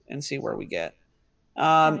first and see where we get.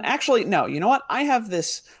 Actually, no. You know what? I have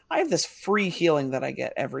this free healing that I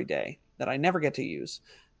get every day that I never get to use.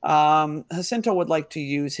 Jacinto would like to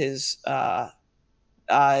use his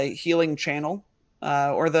healing channel,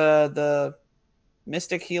 or the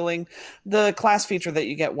mystic healing, the class feature that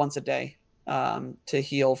you get once a day, to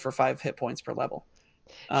heal for 5 hit points per level.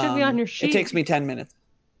 Should be on your sheet. It takes me 10 minutes.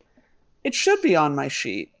 It should be on my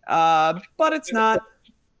sheet, but it's not.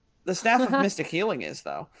 The Staff of Mystic Healing is,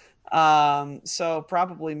 though. So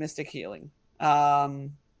probably Mystic Healing,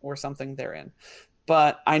 or something therein.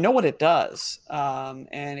 But I know what it does,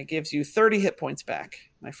 and it gives you 30 hit points back,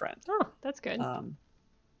 my friend. Oh, that's good.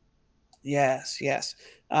 Yes.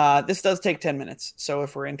 This does take 10 minutes, so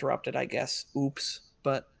if we're interrupted, I guess, oops.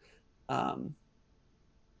 But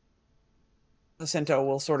Jacinto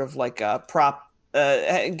will sort of prop,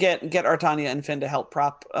 get Artania and Finn to help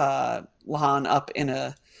prop Lahan up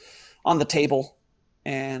on the table,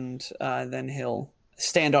 and then he'll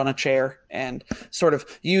stand on a chair and sort of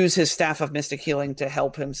use his Staff of Mystic Healing to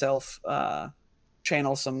help himself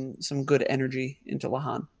channel some good energy into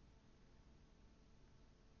Lahan.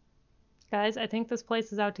 Guys, I think this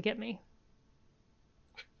place is out to get me.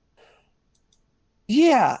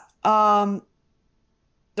 Yeah. Does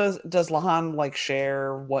Lahan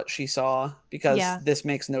share what she saw? Because this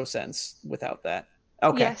makes no sense without that.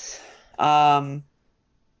 Okay. Yes.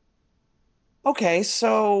 Okay,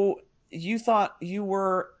 so you thought you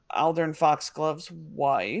were Aldern Foxglove's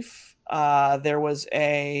wife. There was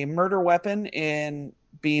a murder weapon in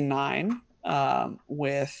B9,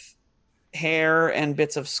 with hair and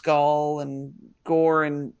bits of skull and gore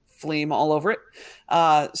and phlegm all over it.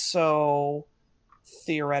 So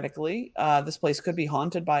theoretically, this place could be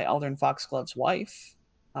haunted by Aldern Foxglove's wife.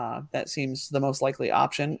 That seems the most likely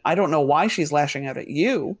option. I don't know why she's lashing out at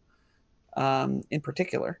you, in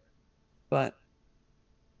particular, but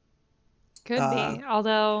could be.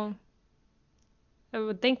 Although I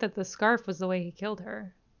would think that the scarf was the way he killed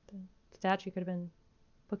her. The statue could have been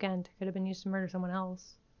could have been used to murder someone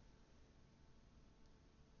else.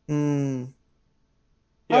 Yeah,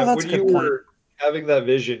 that's when a good you point. were having that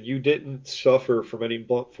vision, you didn't suffer from any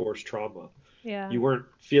blunt force trauma. Yeah. You weren't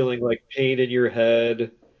feeling like pain in your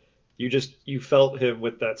head. You felt him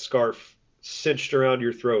with that scarf cinched around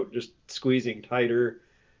your throat, just squeezing tighter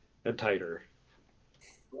and tighter.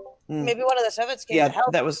 Maybe one of the servants came to Yeah,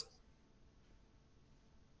 help. that was.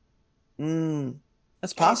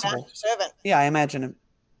 That's possible. Servant. Yeah, I imagine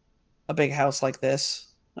a big house like this,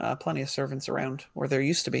 plenty of servants around, or there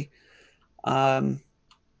used to be. All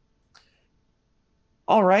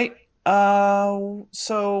right.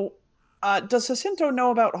 So, does Jacinto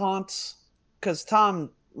know about haunts? Because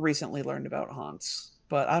Tom recently learned about haunts,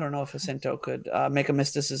 but I don't know if Jacinto could make a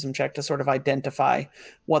mysticism check to sort of identify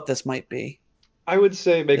what this might be. I would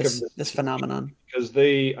say make this phenomenon, because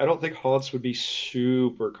I don't think haunts would be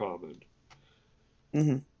super common.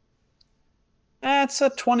 Mm-hmm. That's a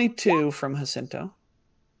 22 from Jacinto.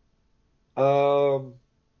 I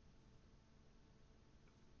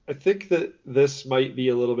think that this might be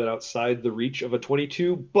a little bit outside the reach of a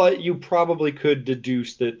 22, but you probably could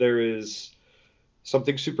deduce that there is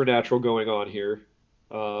something supernatural going on here.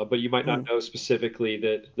 But you might not know specifically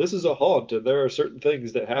that this is a haunt and there are certain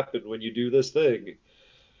things that happen when you do this thing.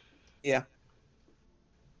 Yeah.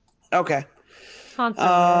 Okay. Haunts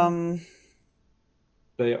are weird.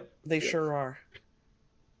 They sure are.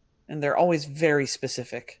 And they're always very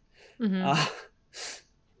specific.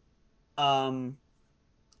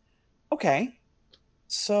 Okay.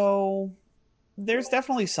 So there's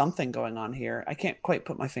definitely something going on here. I can't quite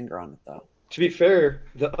put my finger on it, though. To be fair,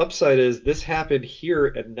 the upside is this happened here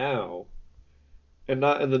and now, and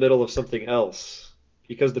not in the middle of something else,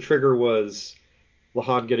 because the trigger was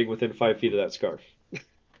Lahan getting within 5 feet of that scarf.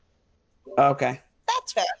 Okay.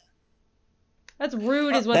 That's fair. That's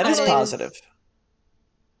rude, is what that is is. positive.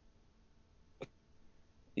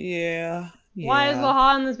 Yeah. Why is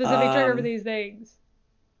Lahan the specific trigger for these things?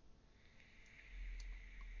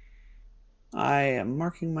 I am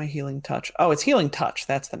marking my healing touch. Oh, it's healing touch.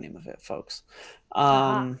 That's the name of it, folks.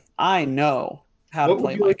 I know how to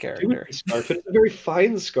play my character. Scarf? It's a very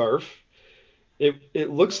fine scarf. It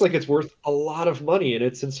looks like it's worth a lot of money, and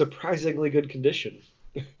it's in surprisingly good condition.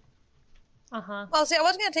 Well, see, I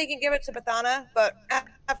wasn't going to take and give it to Bethana, but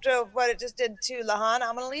after what it just did to Lahan,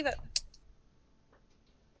 I'm going to leave it.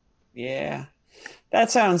 Yeah.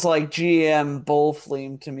 That sounds like GM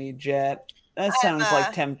Bullfleam to me, Jet. That sounds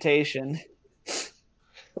like temptation.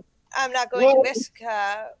 I'm not going to risk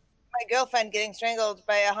my girlfriend getting strangled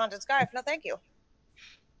by a haunted scarf. No, thank you.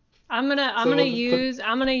 I'm gonna use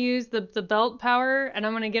the belt power, and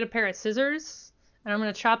I'm gonna get a pair of scissors, and I'm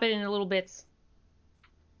gonna chop it into little bits.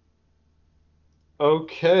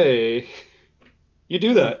 Okay, you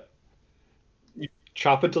do that. You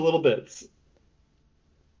chop it to little bits.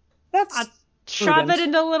 That's chop it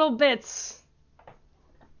into little bits.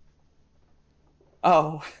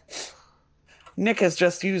 Oh. Nick has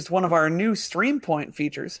just used one of our new stream point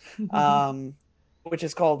features, which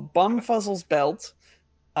is called Bumfuzzle's Belt.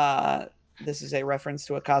 This is a reference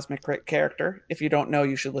to a Cosmic Crit character. If you don't know,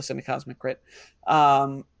 you should listen to Cosmic Crit.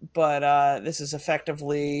 But this is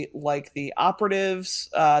effectively like the operatives,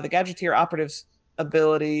 the Gadgeteer operatives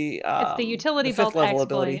ability. It's the utility the belt level exploit.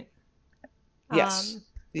 ability. Yes,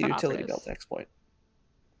 the utility belt exploit.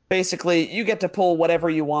 Basically, you get to pull whatever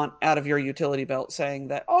you want out of your utility belt, saying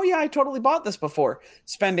that, oh yeah, I totally bought this before,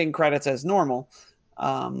 spending credits as normal.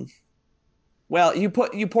 Well, you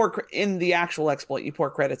pour in the actual exploit, you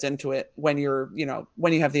pour credits into it when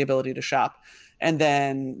when you have the ability to shop, and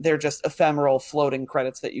then they're just ephemeral floating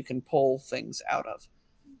credits that you can pull things out of.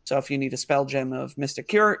 So if you need a spell gem of Mystic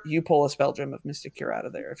Cure, you pull a spell gem of Mystic Cure out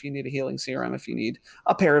of there. If you need a healing serum, if you need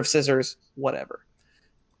a pair of scissors, whatever.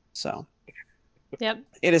 So. Yep.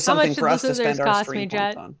 It is something for us to spend our stream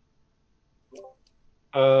points on.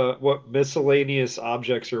 What miscellaneous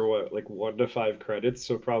objects are what, like 1 to 5 credits?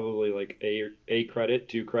 So probably like a credit,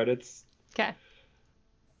 2 credits. Okay.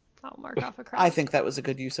 I'll mark off a credit. I think that was a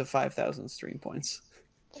good use of 5,000 stream points.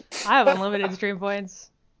 I have unlimited stream points.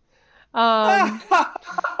 Oh,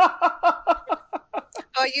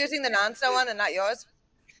 using the non-so one and not yours?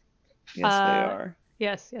 Yes, they are.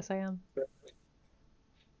 Yes, I am.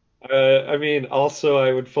 I mean, also,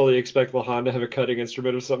 I would fully expect Lahan to have a cutting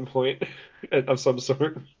instrument of some point, of some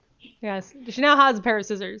sort. Yes, she now has a pair of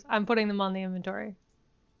scissors. I'm putting them on the inventory.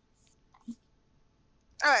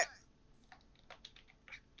 All right.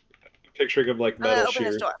 Picturing him like metal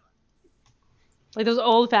shear. Like those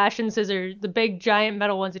old-fashioned scissors, the big giant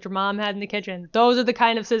metal ones that your mom had in the kitchen. Those are the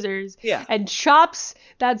kind of scissors. Yeah. And chops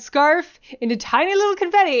that scarf into tiny little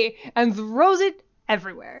confetti and throws it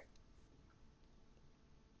everywhere.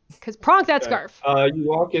 Because pronk that scarf. You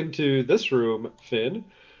walk into this room, Finn,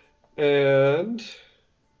 And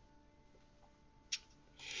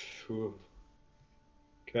Phew.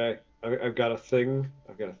 Okay, I've got a thing.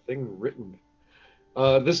 I've got a thing written.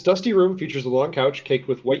 This dusty room features a long couch caked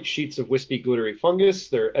with white sheets of wispy, glittery fungus.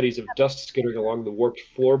 There are eddies of dust skittering along the warped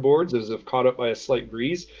floorboards as if caught up by a slight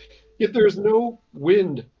breeze. Yet there is no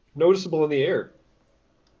wind noticeable in the air.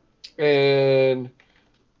 And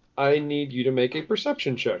I need you to make a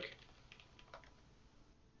perception check.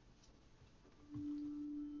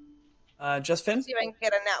 Just Finn? See if I can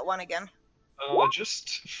get a nat 1 again.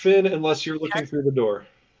 Just Finn, unless you're looking through the door.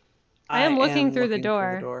 I am looking through the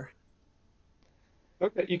door.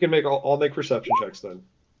 Okay, you can make. I'll make perception checks then,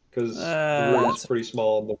 because the room is pretty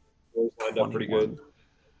small and the doors lined up pretty good.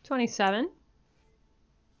 27.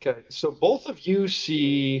 Okay, so both of you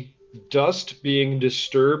see dust being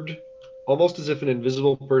disturbed, almost as if an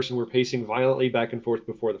invisible person were pacing violently back and forth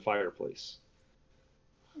before the fireplace.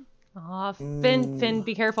 Aw, Finn,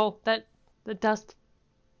 be careful. That the dust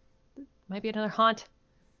might be another haunt.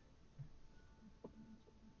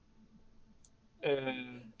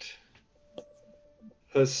 And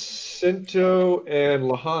Jacinto and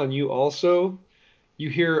Lahan, you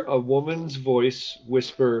hear a woman's voice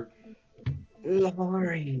whisper,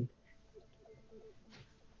 "Laurie."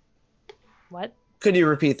 What? Could you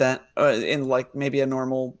repeat that in like maybe a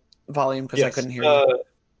normal volume because I Yes, couldn't hear you?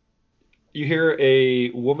 You hear a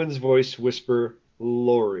woman's voice whisper,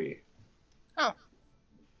 "Laurie." Oh,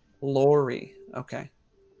 Lori. Okay.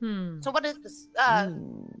 so what is this?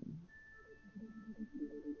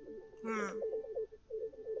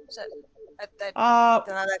 So, I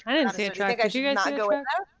didn't see a Do you track. think I Did you should guys not see a go in track?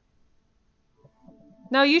 there?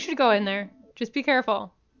 No, you should go in there. Just be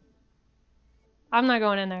careful. I'm not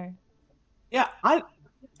going in there. Yeah, I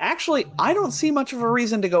don't see much of a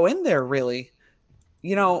reason to go in there, really.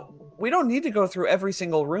 You know, we don't need to go through every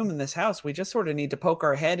single room in this house. We just sort of need to poke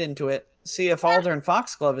our head into it, see if Aldern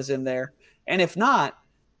Foxglove is in there. And if not,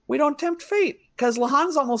 we don't tempt fate, because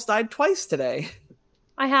Lahan's almost died twice today.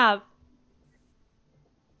 I have.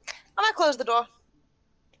 I'm gonna close the door.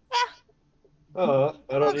 Yeah, I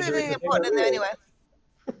don't need there's to read anything the thing important in there I anyway.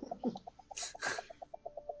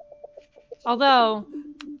 Although,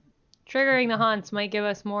 triggering the haunts might give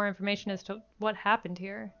us more information as to what happened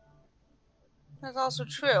here. That's also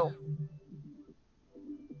true.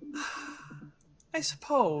 I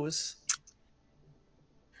suppose.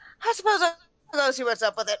 I suppose I'll go see what's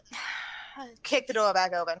up with it. Kick the door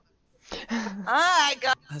back open. I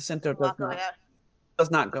got Jacinto walk over there. does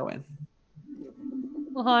not go in.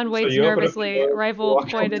 Lahan waits you open up the nervously, door, rifle walk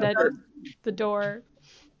pointed at over. the door.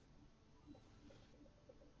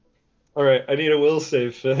 All right, I need a will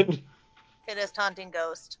save, Finn. It is taunting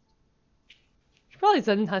ghost. She probably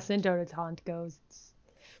sent Jacinto to taunt ghosts.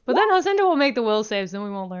 But then Jacinto will make the will saves, and we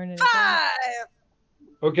won't learn anything. 5!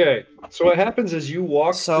 Okay, so what happens is you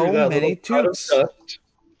walk So through that many little cloud of toots. dust,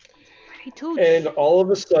 Pretty toots. and all of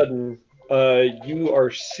a sudden, you are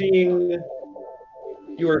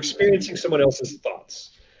experiencing someone else's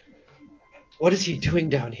thoughts. What is he doing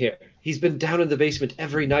down here? He's been down in the basement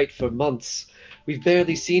every night for months. We've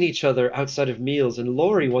barely seen each other outside of meals, and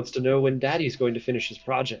Laurie wants to know when Daddy's going to finish his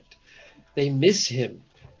project. They miss him.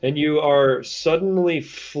 And you are suddenly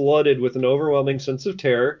flooded with an overwhelming sense of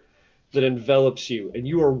terror that envelops you, and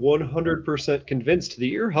you are 100% convinced that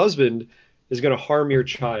your husband is going to harm your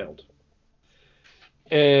child.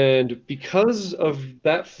 And because of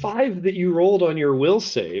that 5 that you rolled on your will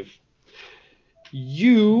save,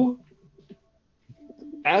 you,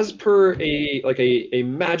 as per a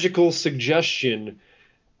magical suggestion,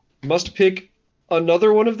 must pick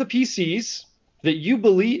another one of the PCs that you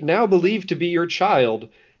now believe to be your child,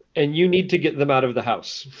 and you need to get them out of the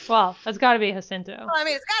house. Well, that's got to be Jacinto. Well, I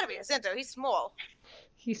mean, it's gotta be Jacinto. He's small.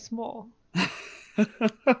 He's small.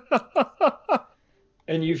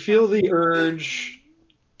 And you feel the urge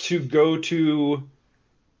to go to.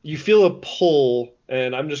 You feel a pull,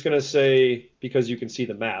 and I'm just going to say, because you can see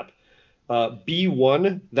the map,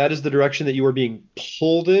 B1, that is the direction that you are being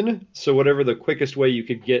pulled in, so whatever the quickest way you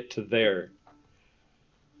could get to there.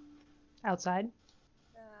 Outside.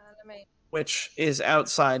 Let me... Which is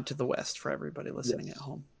outside to the west for everybody listening at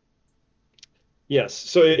home. Yes,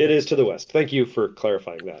 so it is to the west. Thank you for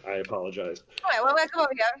clarifying that. I apologize. All right, well, come over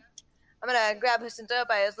here. I'm gonna grab Jacinto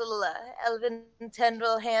by his little elven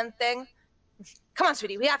tendril hand thing. Come on,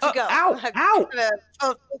 sweetie, we have to go. Ow! Ow!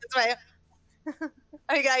 Oh, this way.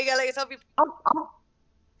 you gotta let yourself be.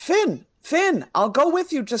 Finn, I'll go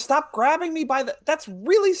with you. Just stop grabbing me by the. That's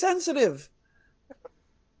really sensitive.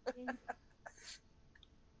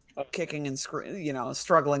 Kicking and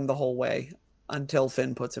struggling the whole way until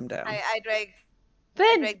Finn puts him down. I drag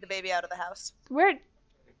Finn! the baby out of the house. Where?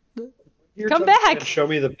 your Come tongue back. and show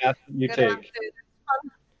me the path that you Go down take.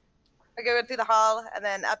 I go through the hall and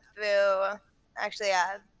then up through, actually,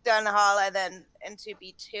 yeah, down the hall and then into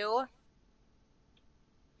B2.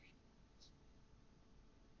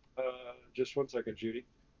 Just 1 second, Judy.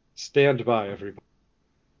 Stand by, everybody.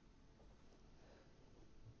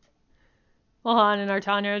 Lahan and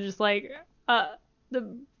Artanya are just like, come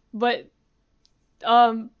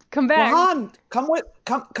back. Lahan,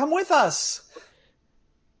 come with us.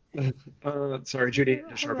 Sorry, Judy.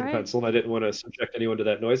 Sharpen Alright. a pencil. I didn't want to subject anyone to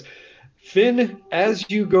that noise. Finn, as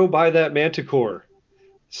you go by that manticore,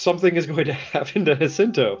 something is going to happen to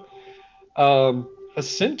Jacinto.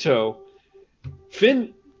 Jacinto,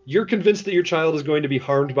 Finn, you're convinced that your child is going to be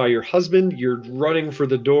harmed by your husband. You're running for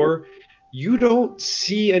the door. You don't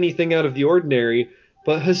see anything out of the ordinary,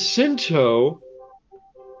 but Jacinto,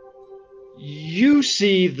 you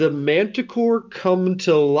see the manticore come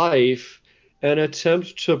to life and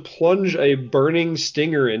attempt to plunge a burning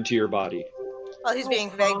stinger into your body While he's being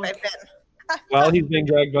dragged by Finn. while he's being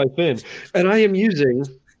dragged by Finn. And I am using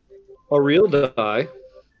a real die.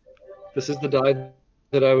 This is the die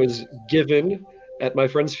that I was given at my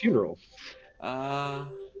friend's funeral. A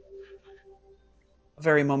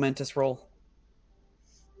very momentous roll.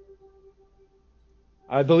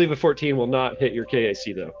 I believe a 14 will not hit your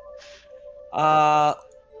KAC, though.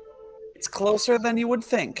 It's closer than you would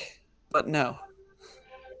think, but no.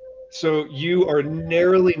 So you are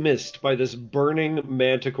narrowly missed by this burning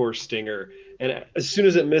manticore stinger. And as soon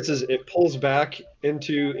as it misses, it pulls back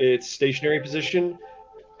into its stationary position,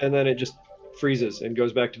 and then it just freezes and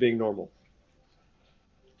goes back to being normal.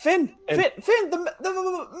 Finn, the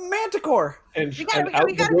manticore. And, We gotta out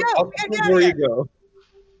go, the door you go.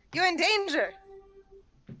 You're in danger.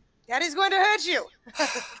 Daddy's going to hurt you.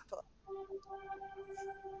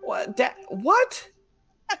 What? What?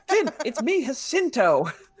 Finn, it's me, Jacinto.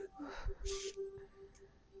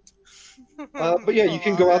 But yeah, you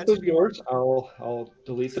can go out those doors. I'll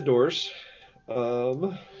delete the doors.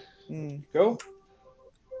 Go.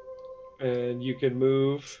 And you can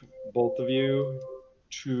move, both of you,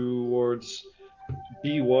 towards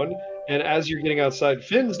B1. And as you're getting outside,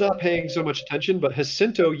 Finn's not paying so much attention, but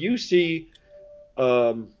Jacinto, you see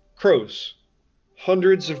crows.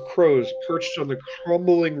 Hundreds of crows perched on the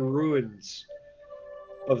crumbling ruins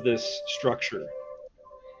of this structure.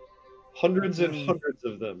 Hundreds and hundreds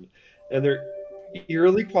of them. And they're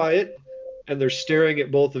eerily quiet, and they're staring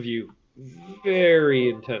at both of you very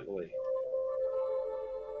intently.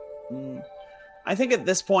 I think at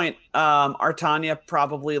this point, Artanya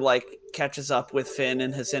probably like catches up with Finn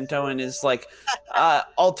and Jacinto and is like,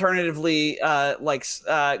 alternatively,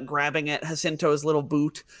 grabbing at Jacinto's little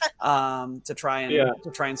boot to try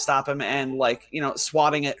and stop him, and like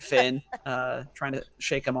swatting at Finn, trying to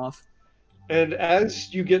shake him off. And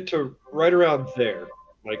as you get to right around there,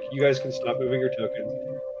 like you guys can stop moving your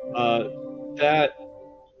tokens. That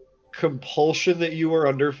compulsion that you were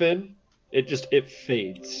under, Finn, it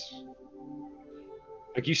fades.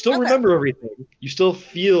 Like you still remember everything. You still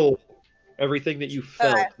feel everything that you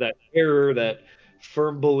felt. That terror, that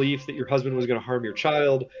firm belief that your husband was going to harm your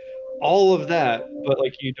child, all of that. But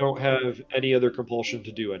like you don't have any other compulsion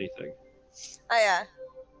to do anything. I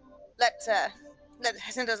let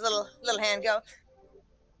Jacinto's little hand go.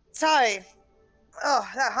 Sorry. Oh,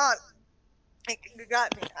 that haunt. It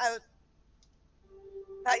got me. I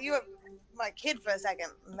thought you were my kid for a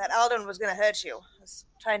second. And that Alden was going to hurt you. I was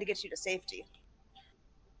trying to get you to safety.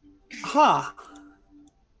 Huh.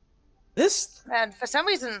 And for some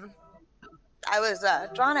reason, I was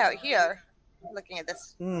drawn out here, looking at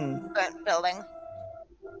this burnt building.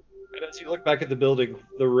 And as you look back at the building,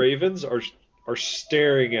 the ravens are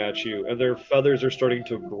staring at you, and their feathers are starting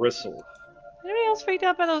to bristle. Anybody else freaked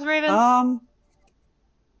out by those ravens?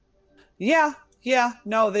 Yeah.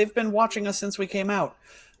 No, they've been watching us since we came out.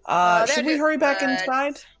 Should we hurry back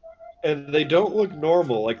inside? And they don't look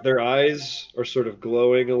normal. Like their eyes are sort of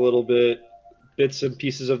glowing a little bit. Bits and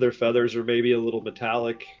pieces of their feathers are maybe a little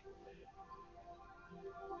metallic.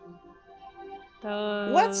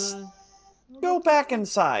 Let's go back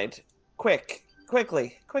inside. Quickly.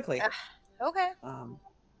 Okay.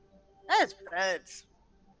 That's birds.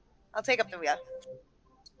 I'll take up the wheel.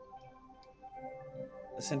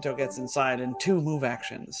 Jacinto gets inside in 2 move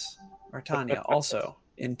actions. Artanya also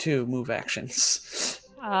in 2 move actions.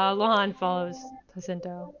 Lahan follows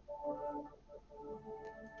Jacinto.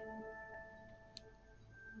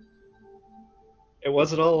 It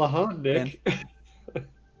wasn't all Lahan, Nick.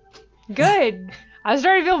 Good. I was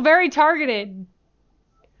starting to feel very targeted.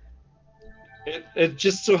 It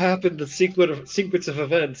just so happened the sequence of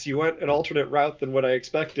events, you went an alternate route than what I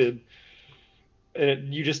expected.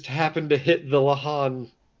 and you just happen to hit the Lahan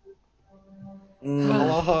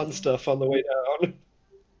stuff on the way down.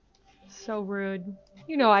 So rude.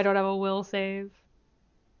 You know I don't have a will save.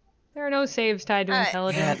 There are no saves tied to Alright.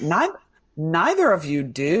 Yeah, intelligence. neither of you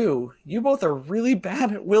do. You both are really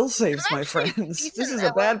bad at will saves, I'm my actually friends. This decent is a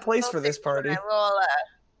at bad place will for this saves, party. But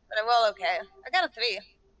I roll okay. I got a 3.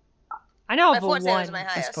 I know My of a forte was 1. my I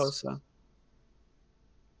highest. suppose so.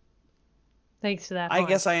 Thanks to that. I Hold on.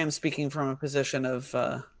 guess I am speaking from a position of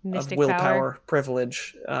Mystic willpower power.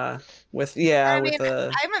 privilege. With I'm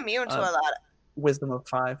immune to a lot. wisdom of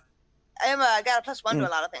 5. I got a +1 to a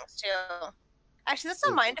lot of things too. Actually, that's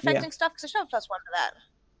not mind affecting Yeah. stuff because I should have +1 to that.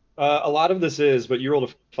 A lot of this is, but you rolled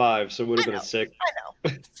a 5, so it would have been a 6. I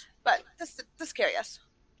know, but just curious.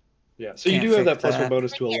 Yeah, so you Can't do have that fake +1 that.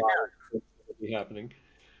 bonus to a I can't lot of things that will be happening.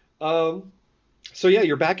 So yeah,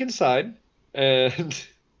 you're back inside, and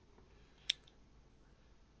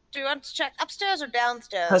Do you want to check upstairs or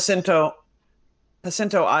downstairs?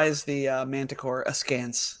 Jacinto eyes the manticore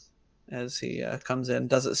askance as he comes in.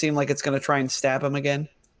 Does it seem like it's going to try and stab him again?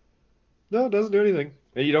 no, it doesn't do anything.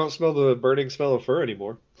 And you don't smell the burning smell of fur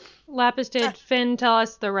anymore. Lapis, did Finn tell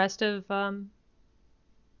us the rest of the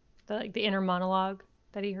inner monologue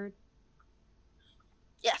that he heard?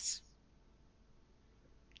 Yes.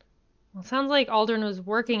 Well, it sounds like Aldrin was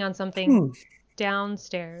working on something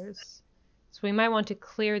downstairs. So we might want to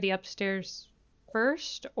clear the upstairs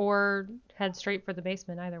first or head straight for the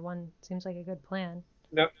basement. Either one seems like a good plan.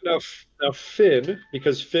 Now, Finn,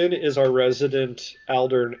 because Finn is our resident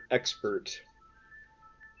Aldern expert.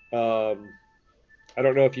 I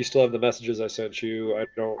don't know if you still have the messages I sent you. I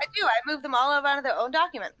don't. I do. I moved them all over onto their own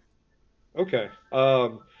document. Okay.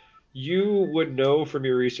 You would know from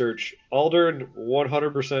your research, Aldern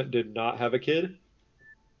 100% did not have a kid.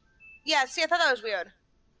 Yeah, see, I thought that was weird.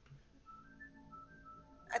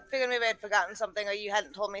 I figured maybe I'd forgotten something or you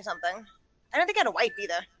hadn't told me something. I don't think I had a wife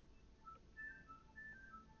either.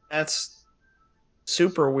 That's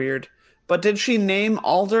super weird. But did she name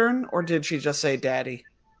Aldern or did she just say daddy?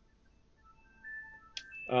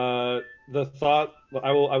 The thought,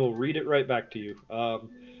 I will read it right back to you.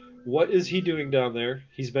 What is he doing down there?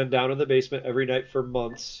 He's been down in the basement every night for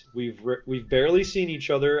months. We've barely seen each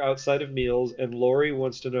other outside of meals, and Lori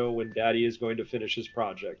wants to know when Daddy is going to finish his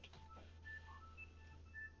project.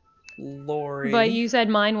 Lori. But you said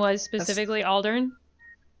mine was specifically Aldern?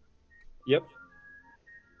 Yep.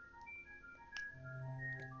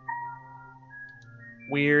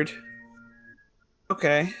 Weird.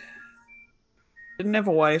 Okay. Didn't have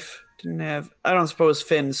a wife. Didn't have. I don't suppose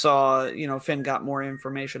Finn saw. Finn got more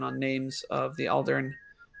information on names of the Aldern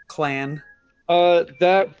clan.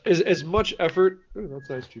 That is as much effort. Oh, that's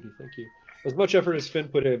nice, Judy. Thank you. As much effort as Finn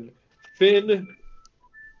put in. Finn.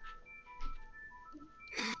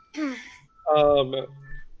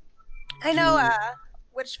 I know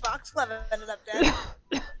which foxglove ended up dead.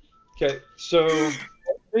 Okay, so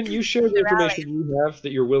Finn, you share the information you have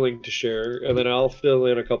that you're willing to share, and then I'll fill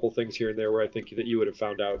in a couple things here and there where I think that you would have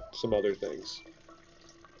found out some other things.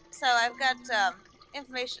 So I've got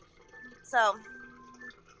information. So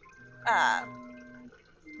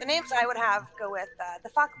the names I would have go with the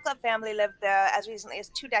Foxglove family lived there as recently as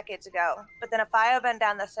 2 decades ago, but then a fire burned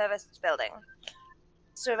down the service building.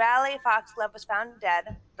 Sir Raleigh Foxglove was found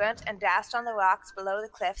dead, burnt and dashed on the rocks below the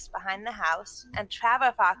cliffs behind the house, and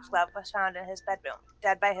Trevor Foxglove was found in his bedroom,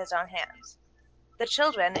 dead by his own hands. The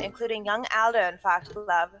children, including young Aldern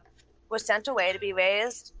Foxglove, were sent away to be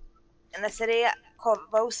raised in the city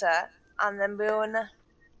Corvosa on the moon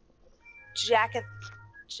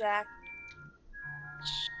Jacathion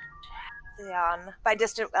by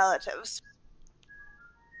distant relatives.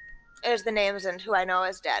 There's the names and who I know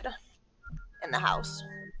is dead in the house.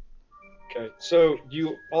 Okay, so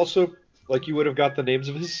you also, you would have got the names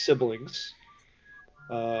of his siblings.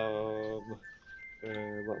 Let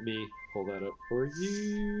me pull that up for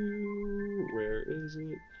you. Where is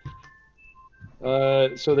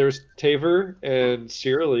it? So there's Taver and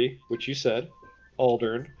Cyrili, which you said,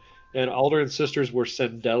 Aldern. And Aldern's sisters were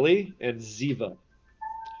Sendeli and Ziva.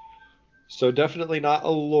 So definitely not a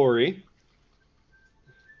Lori.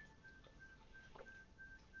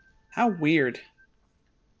 How weird.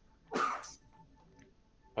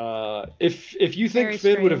 If you think Very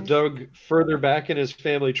Finn would have strange. dug further back in his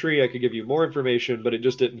family tree, I could give you more information, but it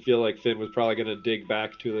just didn't feel like Finn was probably going to dig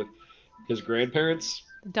back to his grandparents.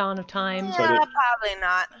 The dawn of time. Yeah, So I did- probably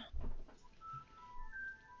not.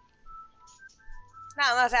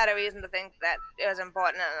 Not unless I had a reason to think that it was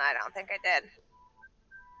important, and I don't think I did.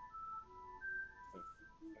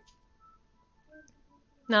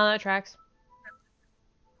 No, that tracks.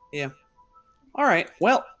 Yeah. All right.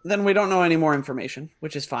 Well, then we don't know any more information,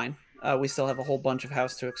 which is fine. We still have a whole bunch of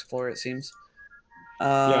house to explore, it seems.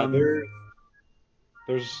 Yeah,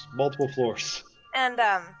 there's multiple floors. And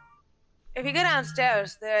if you go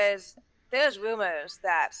downstairs, there's rumors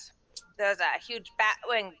that there's a huge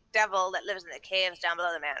bat-winged devil that lives in the caves down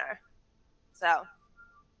below the manor. So,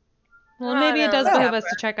 Well, Oh, maybe it no, does no. behoove us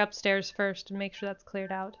to check upstairs first and make sure that's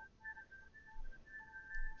cleared out.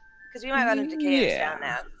 because we might run into caves Yeah. down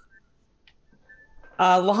there.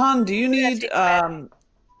 Lahan, do you need take a minute.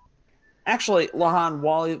 actually, Lahan,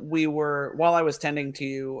 while I was tending to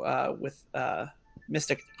you with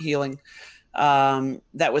mystic healing,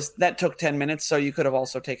 that took 10 minutes, so you could have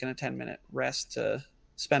also taken a 10-minute rest to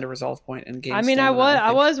spend a resolve point and gain I mean, stamina, I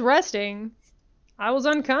think. was resting. I was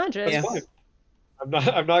unconscious. Yeah. Fine. I'm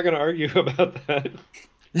not going to argue about that.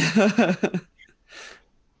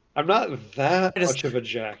 I'm not that much of a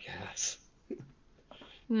jackass.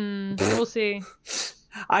 We'll see.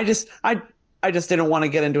 I just didn't want to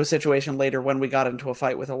get into a situation later when we got into a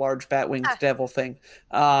fight with a large bat-winged devil thing,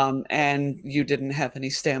 and you didn't have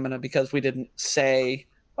any stamina because we didn't say,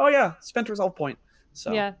 "Oh yeah, spent resolve point."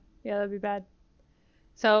 So Yeah, that'd be bad.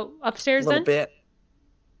 So upstairs a little then? bit.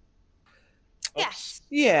 Yes.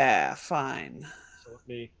 Yeah, fine. So let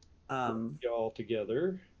me Um, get all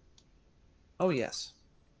together. oh yes.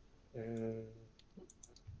 And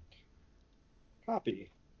copy.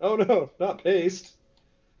 Oh no, not paste.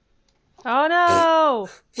 Oh no!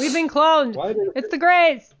 We've been cloned. Why did It's the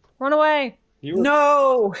Greys. Run away. you were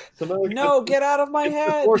No, somehow no, get out of my it's the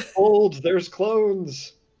head. fourth fold? There's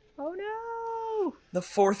clones. Oh no! The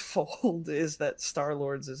fourth fold is that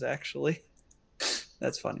Star-Lord's is actually.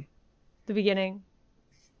 That's funny. The beginning.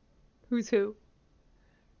 Who's who?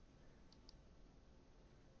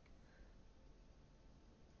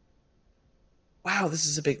 Wow, this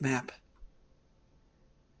is a big map.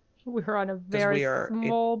 We're on a very we are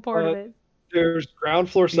small part of it. There's ground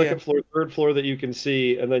floor, second Yeah. floor, third floor that you can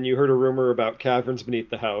see, and then you heard a rumor about caverns beneath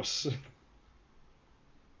the house.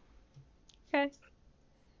 Okay.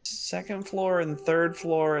 Second floor and third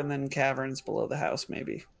floor, and then caverns below the house,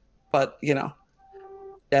 maybe. But,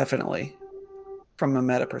 definitely from a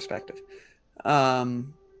meta perspective.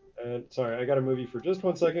 And sorry, I gotta move you for just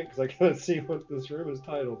 1 second because I gotta see what this room is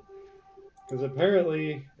titled. Because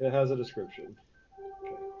apparently it has a description.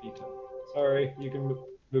 Okay, B10. Sorry, you can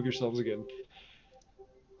move yourselves again.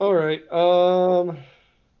 All right.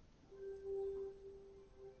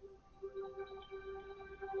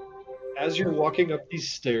 As you're walking up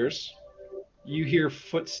these stairs, you hear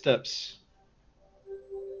footsteps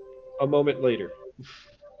a moment later.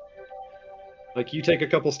 Like you take a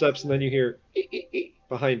couple steps and then you hear "Ee, ee, ee,"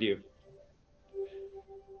 behind you.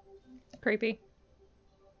 Creepy.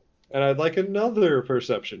 And I'd like another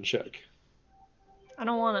perception check. I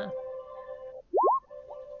don't wanna.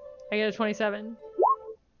 I get a 27.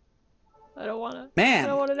 I don't wanna. I Man,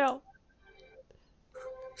 don't wanna know.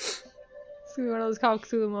 It's gonna be one of those Call of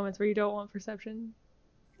Cthulhu moments where you don't want perception.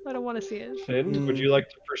 I don't want to see it. Finn, would you like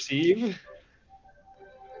to perceive?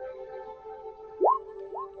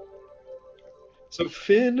 So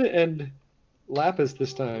Finn and Lapis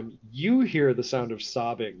this time, you hear the sound of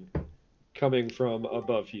sobbing coming from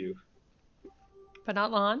above you. But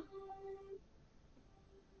not Lon.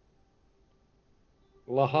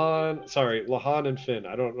 Lahan and Finn.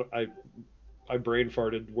 I don't know. I brain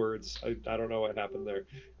farted words. I don't know what happened there.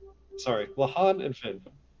 Sorry, Lahan and Finn.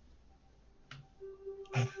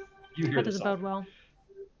 You hear That the doesn't sobbing. bode well.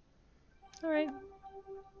 Alright.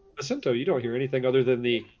 Jacinto, you don't hear anything other than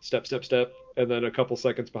the step, step, step, and then a couple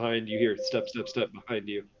seconds behind you hear step, step, step behind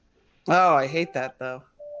you. oh, I hate that though.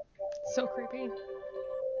 So creepy.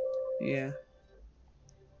 Yeah.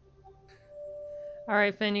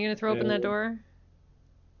 Alright, Finn, you gonna throw open that Yeah. door?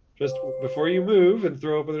 Just before you move and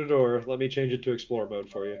throw open the door, let me change it to explore mode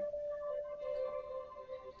for you.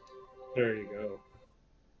 There you go.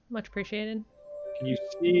 Much appreciated. Can you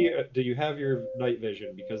see? Do you have your night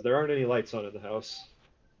vision? Because there aren't any lights on in the house.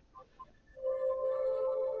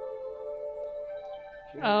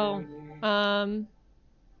 Oh, I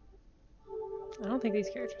don't think these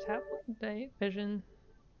characters have night vision.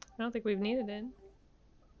 I don't think we've needed it.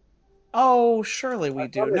 Oh, surely we I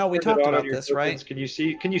do. thought No, we it turned talked it on about your this, right? tokens. Can you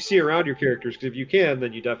see? Can you see around your characters? Because if you can,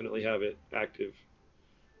 then you definitely have it active.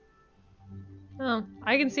 Oh,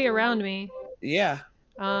 I can see around me. Yeah.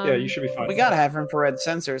 Yeah, you should be fine. We gotta have infrared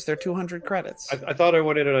sensors. They're 200 credits. I thought I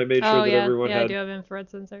went in and I made sure Oh that yeah, everyone yeah, I had. do have infrared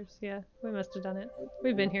sensors. Yeah, we must have done it.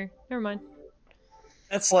 We've been here. Never mind.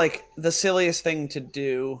 That's like the silliest thing to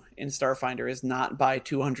do in Starfinder is not buy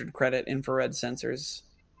 200 credit infrared sensors.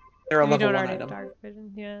 They're a If you level don't 1 already have item. dark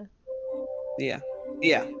vision, yeah. Yeah.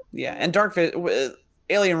 Yeah, and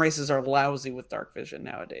alien races are lousy with dark vision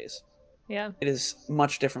nowadays. Yeah. It is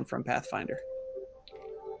much different from Pathfinder.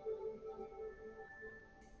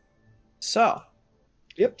 So,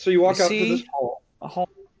 Yep. So you walk we out to this see hall. a hall.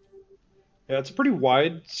 Yeah, it's a pretty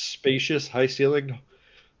wide, spacious, high-ceilinged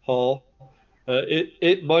hall.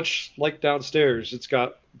 It much like downstairs. It's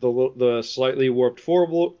got the slightly warped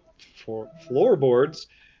floorboards,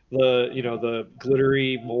 the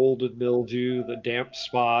glittery mold and mildew, the damp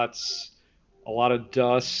spots, a lot of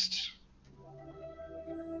dust.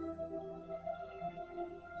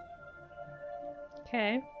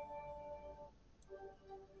 Okay.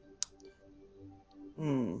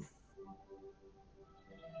 Hmm.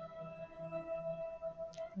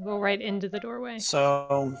 Go right into the doorway.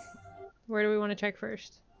 So, Where do we want to check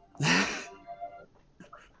first?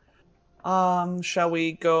 shall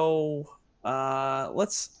we go?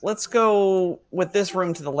 Let's go with this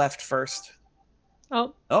room to the left first.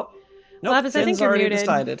 Oh, Oh, nope. Lapis, I think Finn's you're already muted.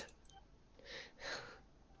 decided.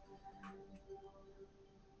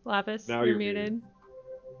 Lapis, Now you're you're muted. muted.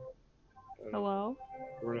 Hello?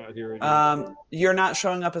 We're not hearing you. You're not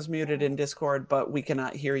showing up as muted in Discord, but we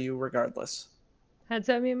cannot hear you regardless.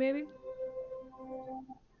 Headset mute, maybe?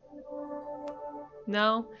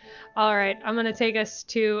 No? Alright, I'm going to take us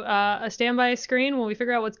to a standby screen while we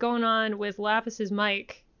figure out what's going on with Lapis's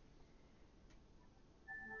mic.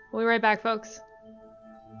 We'll be right back, folks.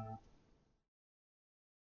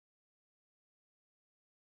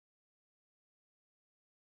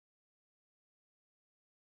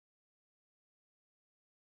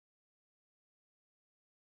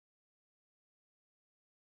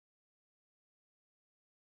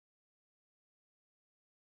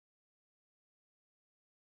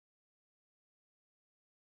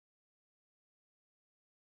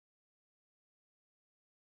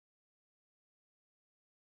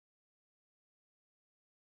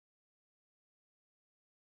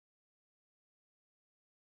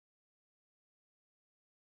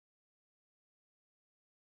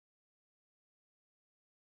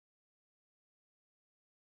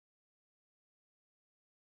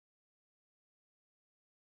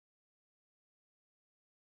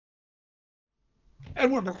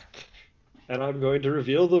 And we're back. And I'm going to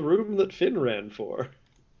reveal the room that Finn ran for.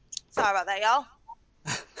 Sorry about that, y'all.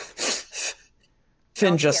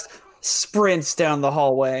 Finn just sprints down the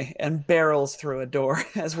hallway and barrels through a door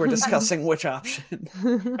as we're discussing which option.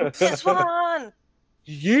 This one.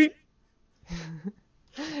 Yeet.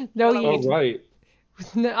 No Oh, yeet. right.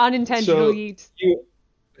 Unintentional So- yeet.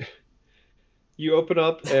 You open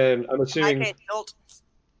up, and I'm assuming Okay, jolt.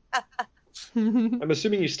 I'm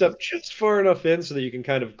assuming you step just far enough in so that you can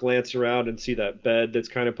kind of glance around and see that bed that's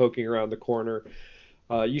kind of poking around the corner.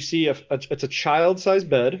 You see it's a child-sized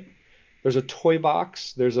bed. There's a toy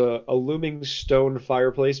box. There's a looming stone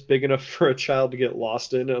fireplace big enough for a child to get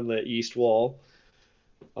lost in on the east wall.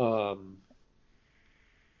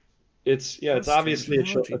 It's obviously a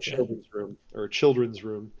children's room or a children's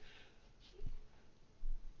room.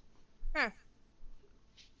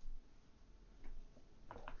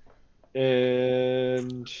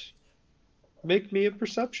 And make me a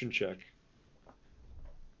perception check.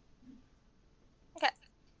 Okay.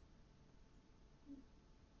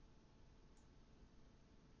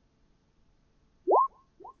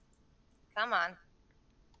 Come on.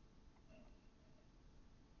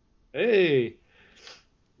 Hey,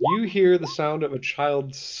 you hear the sound of a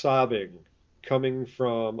child sobbing coming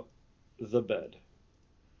from the bed.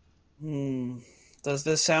 Does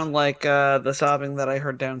this sound like the sobbing that I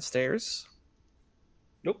heard downstairs?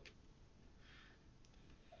 Nope.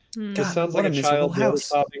 Hmm. It God, sounds what like a a miserable child. The other house.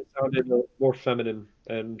 sobbing sounded more feminine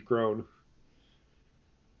and grown.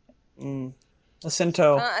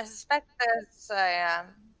 Jacinto, I suspect there's a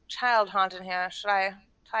child haunt in here. Should I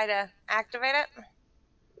try to activate it?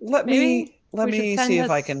 let Maybe we me should send see if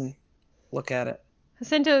I us- can look at it.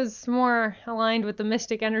 Jacinto's more aligned with the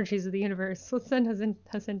mystic energies of the universe. Let's send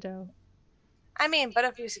Jacinto. I mean, but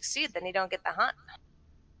if you succeed, then you don't get the haunt.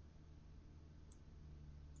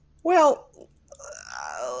 Well,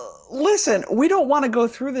 listen, we don't want to go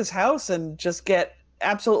through this house and just get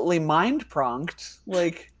absolutely mind pronked.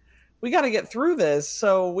 Like, we got to get through this.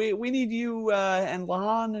 So we need you and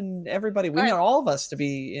Lahan and everybody. We All need right. all of us to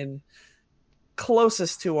be in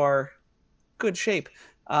closest to our good shape.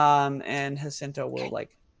 And Jacinto will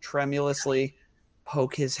like tremulously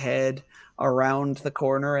poke his head around the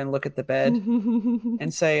corner and look at the bed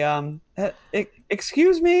and say,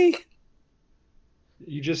 excuse me.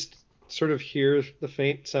 You just sort of hear the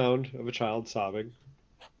faint sound of a child sobbing.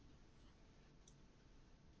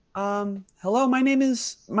 Hello, my name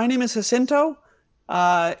is Jacinto.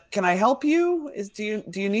 Can I help you? Do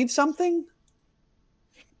you need something?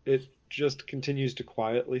 It just continues to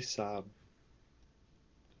quietly sob.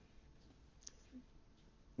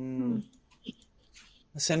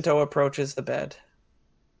 Jacinto approaches the bed.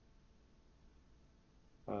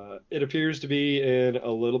 It appears to be in a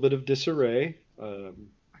little bit of disarray,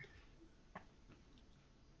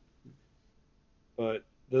 but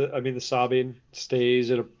the sobbing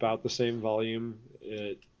stays at about the same volume.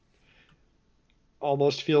 It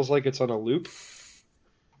almost feels like it's on a loop.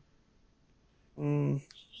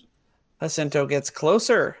 Jacinto gets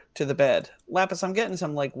closer to the bed. Lapis, I'm getting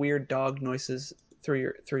some like weird dog noises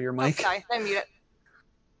through your mic. Oh, sorry, I mute it.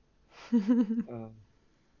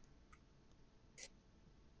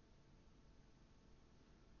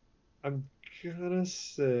 I'm gonna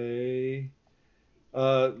say,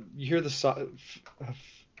 you hear the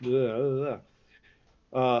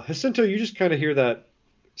Jacinto, you just kind of hear that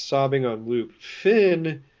sobbing on loop.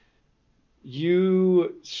 Finn,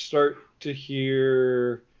 you start to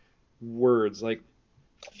hear words like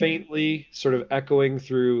faintly sort of echoing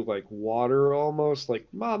through like water almost, like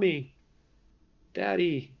mommy,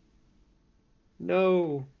 daddy,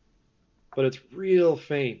 no, but it's real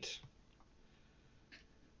faint.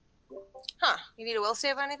 Huh. You need a will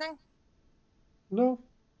save or anything? No.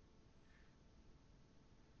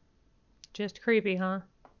 Just creepy, huh?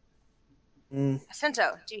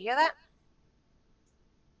 Jacinto, do you hear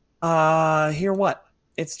that? Hear what?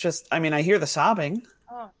 It's just, I mean, I hear the sobbing.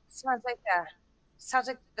 Oh, sounds like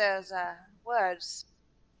there's words.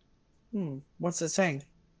 What's it saying?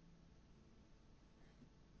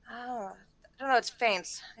 Oh, I don't know. It's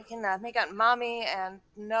faint. I can make out mommy and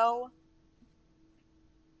no.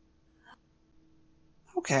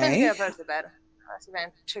 Okay. I'm going to the bed.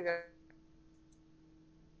 Trigger.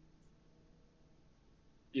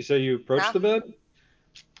 You say you approach the bed?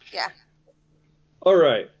 Yeah. All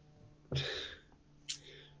right.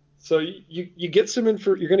 So you get some you're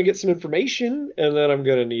going to get some information, and then I'm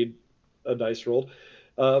going to need a dice roll.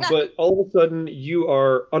 But all of a sudden, you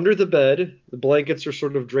are under the bed. The blankets are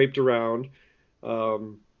sort of draped around. I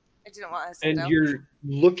didn't want to. And you're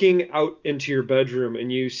looking out into your bedroom,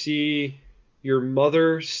 and you see your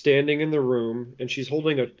mother standing in the room, and she's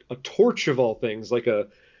holding a torch of all things, like a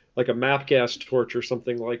map gas torch or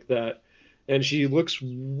something like that. And she looks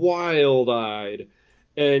wild-eyed,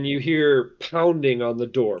 and you hear pounding on the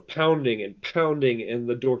door, pounding and pounding, and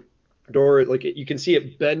the door like you can see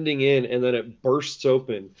it bending in, and then it bursts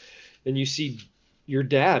open, and you see your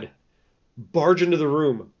dad barge into the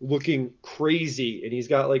room looking crazy, and he's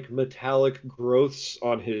got like metallic growths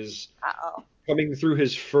on his coming through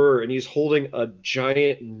his fur, and he's holding a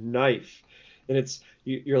giant knife. And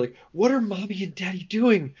you're like, what are mommy and daddy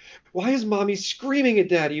doing? Why is mommy screaming at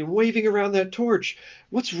daddy and waving around that torch?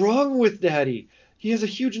 What's wrong with daddy? He has a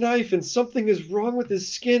huge knife, and something is wrong with his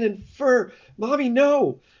skin and fur. Mommy,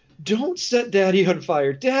 no, don't set daddy on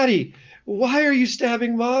fire. Daddy, why are you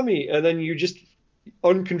stabbing mommy? And then you just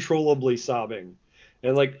uncontrollably sobbing,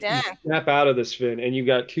 and like you snap out of this, Finn, and you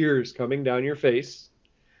got tears coming down your face.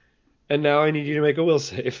 And now I need you to make a will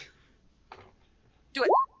save. Do it.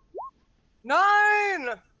 9.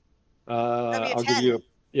 I'll give you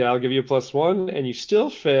I'll give you a +1, and you still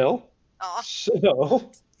fail.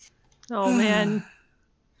 So oh man,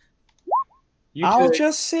 I'll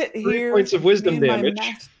just sit 3 here. points of wisdom damage.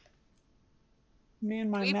 Me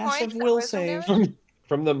and my massive will save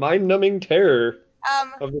from the mind-numbing terror.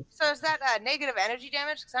 So is that negative energy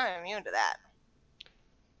damage? Because I'm immune to that.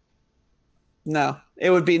 No,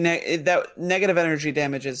 it would be that negative energy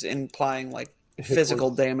damage is implying like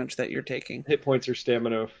physical damage that you're taking. Hit points or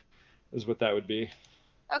stamina is what that would be.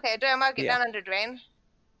 Okay, do I mark it down under drain?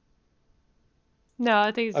 No,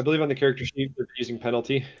 I think I believe on the character sheet they're using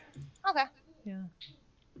penalty. Okay.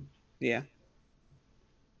 Yeah.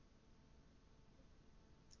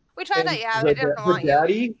 We tried that, yeah. It doesn't want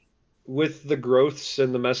daddy with the growths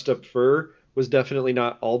and the messed up fur was definitely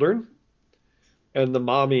not Aldern. And the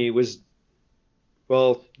mommy was,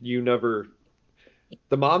 well,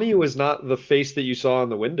 the mommy was not the face that you saw in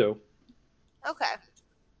the window. Okay.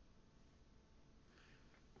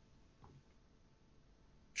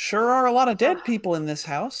 Sure are a lot of dead people in this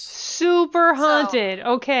house. Super haunted.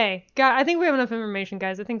 Okay. God, I think we have enough information,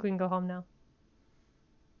 guys. I think we can go home now.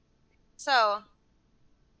 So,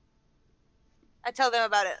 I tell them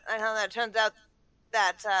about it. I tell them it turns out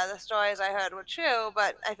that the stories I heard were true,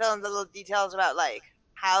 but I fill in the little details about, like,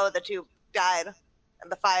 how the two died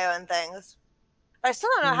and the fire and things. But I still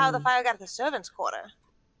don't know how the fire got to the servants' quarter.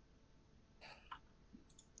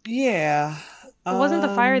 Yeah. Wasn't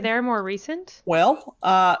the fire there more recent? Well,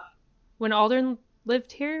 when Aldern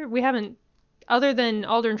lived here? We haven't other than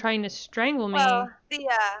Aldrin trying to strangle me, Well,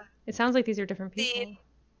 it sounds like these are different people.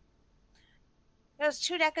 it was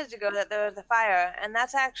 2 decades ago that there was the fire, and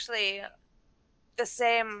that's actually around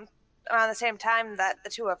the same time that the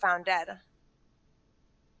 2 were found dead.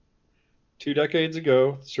 2 decades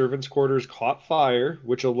ago, servants' quarters caught fire,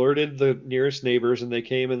 which alerted the nearest neighbors, and they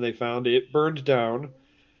came and they found it burned down.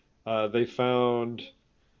 They found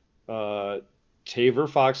Taver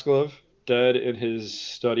Foxglove dead in his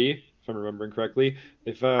study, if I'm remembering correctly.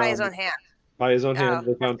 They found By his own hand. By his own hand.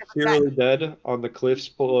 They found Cyril dead on the cliffs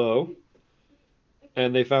below,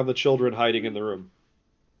 and they found the children hiding in the room.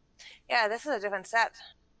 Yeah, this is a different set.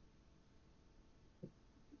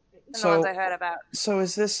 So, the ones I heard about. So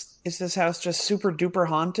is this house just super duper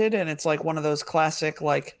haunted, and it's like one of those classic,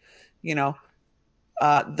 like, you know,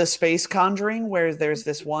 the Space Conjuring, where there's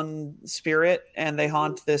this one spirit and they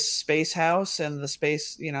haunt this space house, and the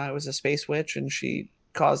space, you know, it was a space witch and she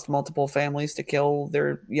caused multiple families to kill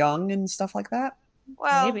their young and stuff like that?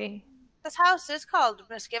 Well, maybe. This house is called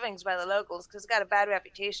Misgivings by the locals because it's got a bad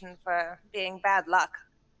reputation for being bad luck.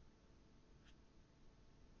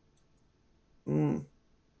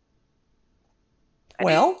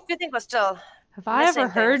 Well, I think we're still. Have I ever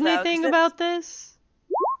heard anything about this?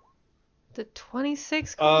 The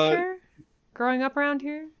 26 culture? Growing up around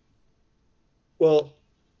here? Well,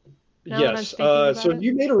 yes. So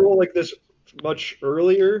you made a roll like this much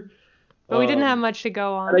earlier. But we didn't have much to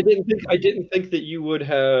go on. And I didn't think that you would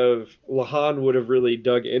have, Lahan would have really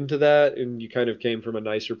dug into that, and you kind of came from a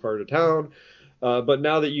nicer part of town. But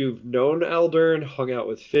now that you've known Aldern, hung out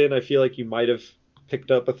with Finn, I feel like you might have picked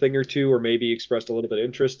up a thing or two, or maybe expressed a little bit of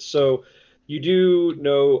interest. So you do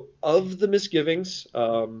know of the Misgivings,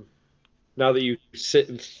 now that you sit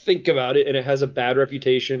and think about it, and it has a bad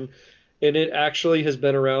reputation, and it actually has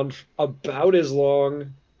been around about as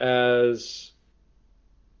long as...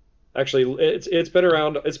 Actually, it's been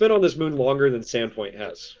around. It's been on this moon longer than Sandpoint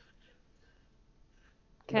has.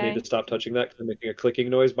 Okay. I need to stop touching that because I'm making a clicking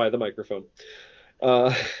noise by the microphone.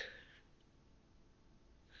 But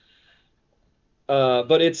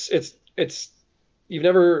it's you've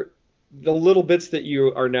never, the little bits that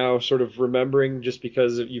you are now sort of remembering just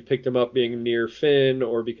because you picked them up being near Finn,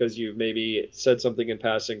 or because you maybe said something in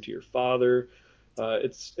passing to your father.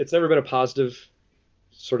 It's never been a positive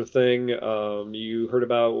sort of thing. You heard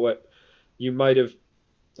about what you might have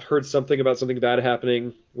heard something about something bad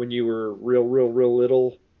happening when you were real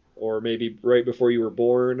little, or maybe right before you were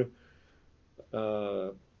born.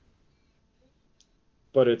 But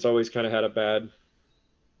it's always kind of had a bad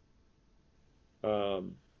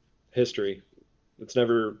history. There's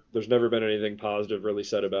never been anything positive really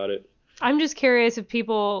said about it. I'm just curious if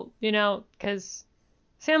people, you know, because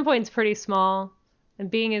Sandpoint's pretty small, and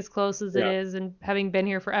being as close as it is, and having been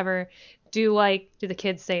here forever, do the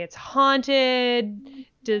kids say it's haunted?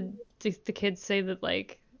 Did the kids say that,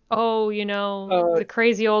 like, oh, you know, the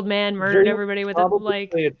crazy old man murdered everybody with it?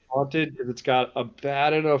 Like, say it's haunted because it's got a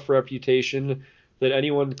bad enough reputation that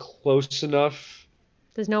anyone close enough,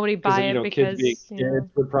 does nobody buy it because kids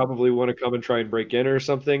would probably want to come and try and break in or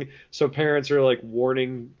something. So parents are like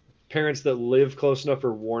parents that live close enough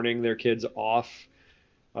are warning their kids off.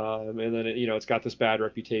 And then it's got this bad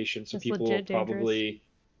reputation, so people are probably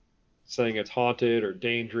saying it's haunted or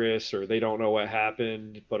dangerous, or they don't know what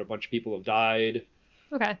happened, but a bunch of people have died.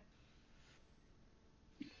 Okay.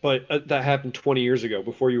 But that happened 20 years ago,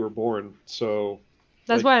 before you were born. So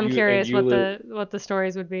that's why I'm curious what the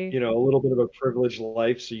stories would be. A little bit of a privileged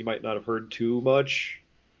life, so you might not have heard too much.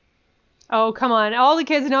 Oh, come on. All the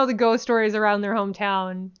kids know the ghost stories around their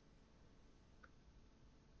hometown.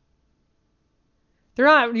 They're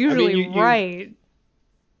not usually right.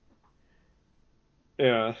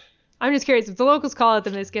 Yeah. I'm just curious if the locals call it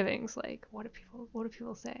the Misgivings. Like, what do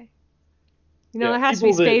people say? There has to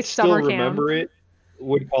be space summer camp. Remember it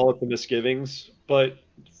would call it the Misgivings, but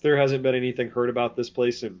there hasn't been anything heard about this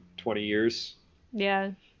place in 20 years.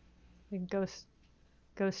 Yeah, ghost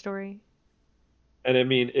story. And I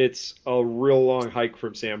mean, it's a real long hike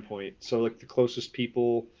from Sandpoint, so like the closest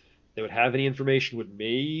people that would have any information would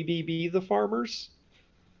maybe be the farmers.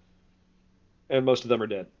 And most of them are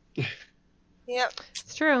dead. Yep.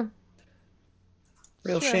 It's true.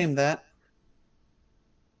 Real shame that.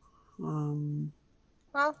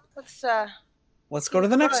 Well, let's go to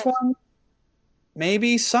the next one.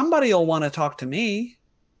 Maybe somebody will want to talk to me.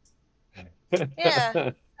 Yeah,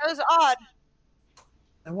 that was odd.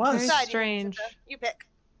 It was. Very strange. You pick.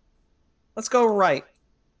 Let's go right.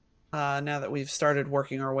 Now that we've started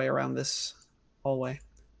working our way around this hallway.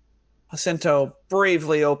 Jacinto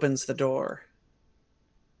bravely opens the door.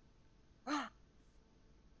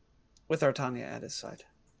 With Artania at his side.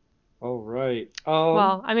 All right.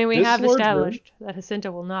 Well, I mean, we this have large room- established that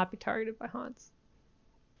Jacinta will not be targeted by haunts.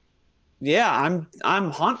 Yeah,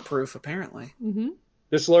 I'm haunt proof apparently. Mm-hmm.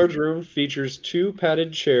 This large room features 2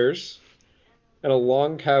 padded chairs and a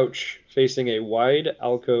long couch facing a wide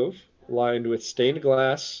alcove lined with stained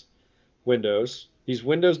glass windows. These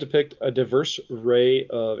windows depict a diverse array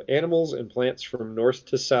of animals and plants from north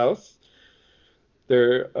to south.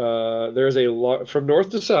 From north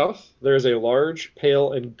to south. There is a large,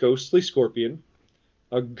 pale, and ghostly scorpion,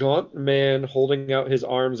 a gaunt man holding out his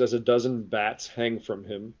arms as a dozen bats hang from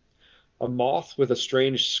him, a moth with a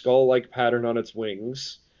strange skull-like pattern on its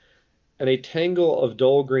wings, and a tangle of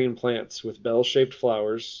dull green plants with bell-shaped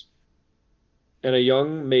flowers, and a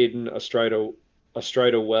young maiden astride a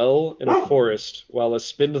well in a forest, while a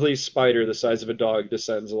spindly spider the size of a dog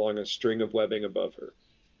descends along a string of webbing above her.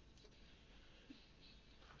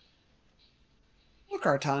 Look,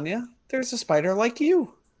 Artania, there's a spider like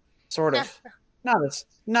you. Sort of.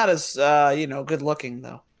 Not as good looking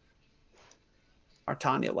though.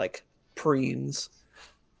 Artania like preens.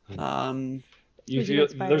 You Who's a feel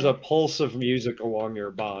good spider? there's a pulse of music along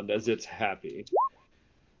your bond as it's happy.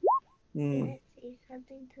 Hmm. Say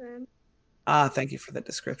something to him. Thank you for the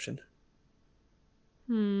description.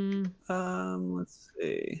 Let's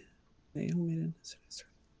see.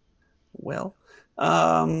 Well,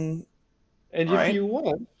 And if Alright. you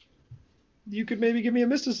want, you could maybe give me a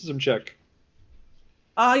mysticism check.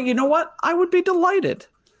 you know what? I would be delighted.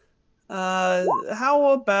 How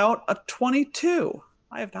about a 22?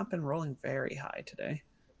 I have not been rolling very high today.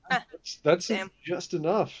 That's Damn. just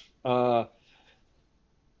enough.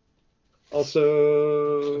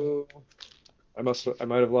 Also, I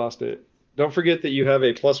might have lost it. Don't forget that you have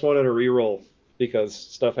a +1 and a reroll because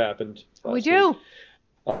stuff happened. We last do.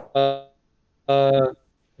 week.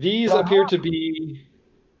 These appear to be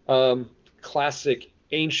classic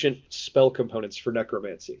ancient spell components for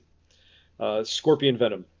necromancy. Scorpion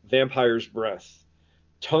venom, vampire's breath,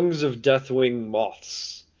 tongues of deathwing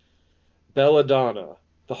moths, belladonna,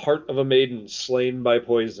 the heart of a maiden slain by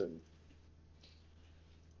poison.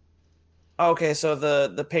 Okay, so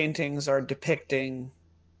the paintings are depicting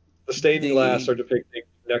The stained The- glass are depicting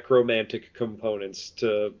necromantic components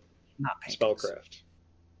to not paintings. spellcraft.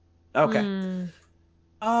 Okay. Hmm.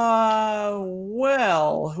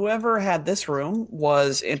 Well, whoever had this room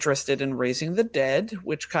was interested in raising the dead,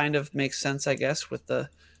 which kind of makes sense, I guess,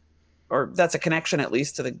 or that's a connection at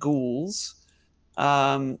least to the ghouls.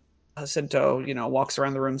 Jacinto, walks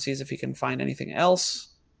around the room, sees if he can find anything else,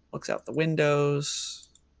 looks out the windows,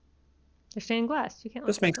 They're stained glass. You can't look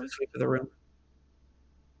just at makes them. a sweep of the room.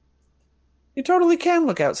 You totally can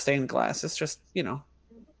look out stained glass. It's just,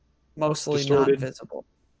 mostly Distorted. not visible.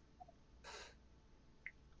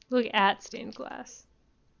 Look at stained glass.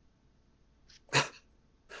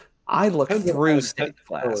 I look Depends on through how stained intense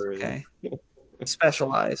glass, color is. okay?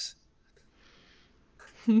 Specialize.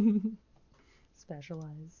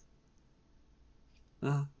 Specialize.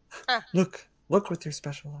 Look with your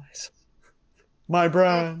special eyes. My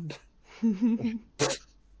brand.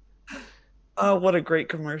 Oh, what a great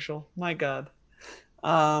commercial. My God.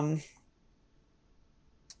 So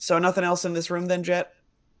nothing else in this room then, Jet?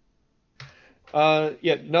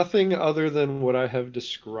 Yeah, nothing other than what I have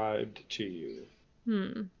described to you.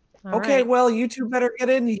 All Okay, right. well, you two better get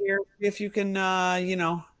in here if you can,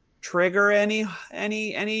 trigger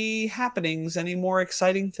any happenings, any more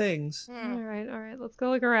exciting things. All right. Let's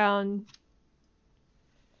go look around.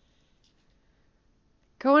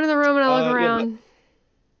 Go into the room and I'll look Yeah, around.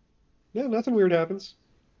 Yeah, nothing weird happens.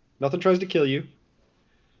 Nothing tries to kill you.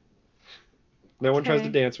 No one tries to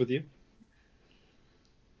Okay. dance with you.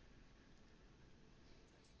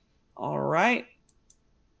 All right.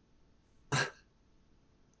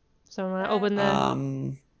 So I'm gonna open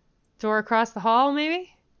the door across the hall,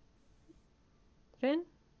 maybe. Finn?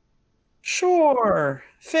 Sure.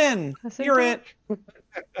 Finn, Jacinto? you're it.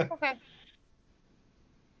 Okay.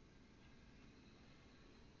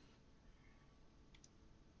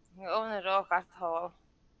 You open the door across the hall.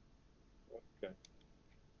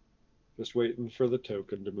 Just waiting for the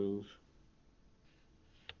token to move.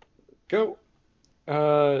 Go.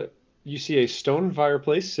 You see a stone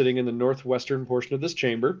fireplace sitting in the northwestern portion of this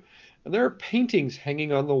chamber, and there are paintings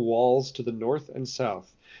hanging on the walls to the north and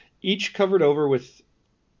south, each covered over with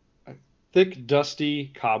thick,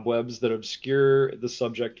 dusty cobwebs that obscure the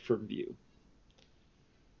subject from view.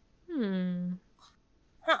 Hmm.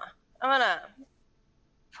 I'm gonna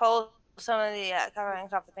pull some of the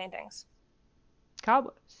coverings off the paintings.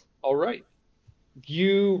 Cobwebs. All right.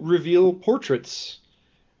 You reveal portraits.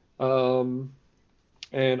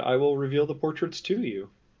 And I will reveal the portraits to you.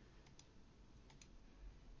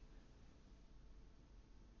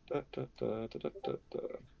 Da, da, da, da, da, da, da.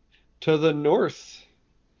 To the north,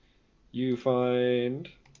 you find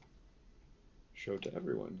show to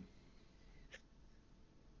everyone.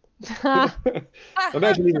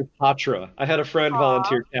 Imagine these are Patra. I had a friend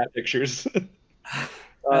volunteer cat pictures. I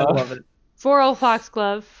love it. Voral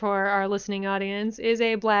Foxglove, for our listening audience, is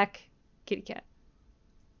a black kitty cat.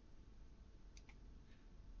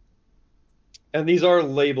 And these are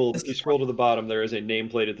labeled. If you scroll to the bottom, there is a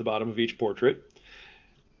nameplate at the bottom of each portrait.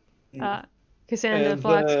 Cassandra And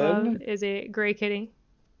Foxglove then- is a gray kitty,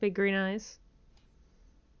 big green eyes.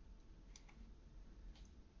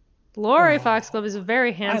 Lori Foxglove is a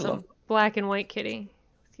very handsome love- black and white kitty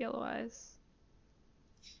with yellow eyes.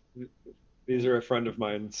 These are a friend of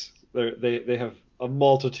mine's. They have a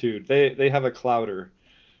multitude. They have a clouder.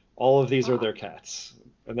 All of these are their cats,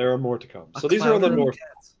 and there are more to come. So these are on the Clouder north.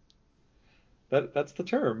 cats. That's the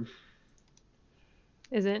term.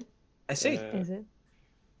 Is it? I see. Is it?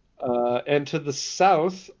 And to the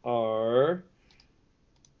south are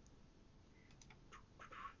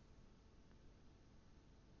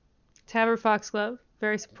Taver Foxglove,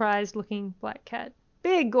 very surprised looking black cat.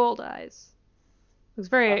 Big gold eyes. Looks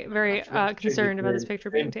very, very concerned about this picture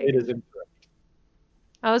being It taken. is incorrect.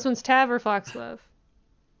 Oh, this one's Taver Foxglove.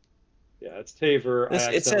 Yeah, it's Taver.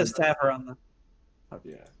 It says Taver on the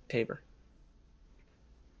Yeah. Tabor.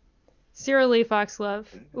 Cyril Lee Foxglove.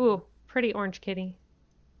 Ooh, pretty orange kitty.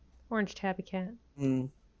 Orange tabby cat. Mm.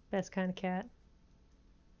 Best kind of cat.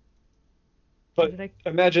 But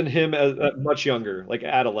imagine him as much younger, like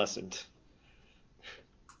adolescent.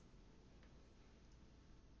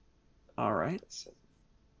 All right.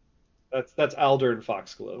 That's Aldern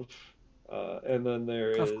Foxglove. And then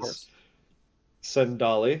there Of is course.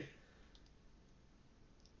 Sendali.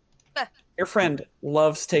 Your friend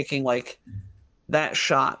loves taking like that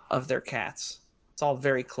shot of their cats. It's all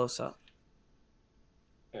very close up.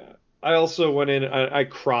 Yeah. I also went in. I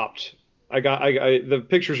cropped. The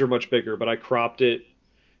pictures are much bigger, but I cropped it,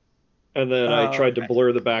 and then I tried to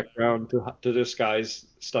blur the background to disguise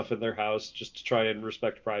stuff in their house, just to try and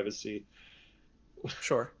respect privacy.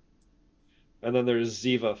 Sure. And then there's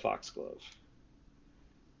Ziva Foxglove.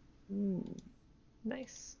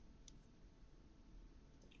 Nice.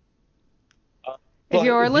 But If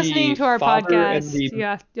you're the listening to our father and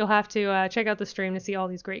podcast, you'll have to check out the stream to see all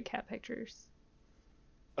these great cat pictures.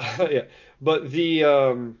 Yeah, but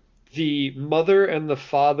the mother and the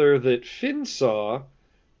father that Finn saw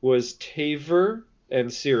was Taver and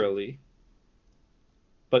Cyrili.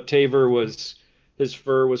 But Taver his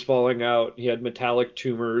fur was falling out. He had metallic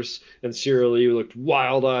tumors, and Cyrili looked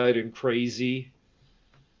wild-eyed and crazy.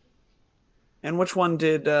 And which one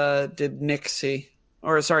did Nick see?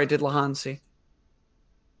 Or sorry, did Lahan see?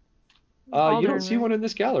 You Aldern, don't see right? one in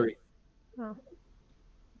this gallery. Oh,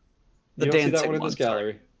 The You don't see that dancing one in this one, sorry.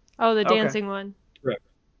 gallery. oh the Okay. dancing one.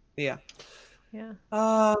 Yeah. Yeah.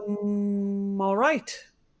 All right.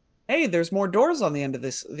 Hey, there's more doors on the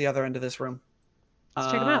other end of this room.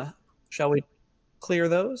 Let's check 'em out. Shall we clear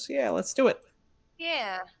those? Yeah, let's do it.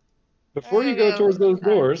 Yeah. Before you go towards those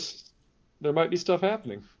doors, there might be stuff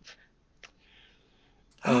happening.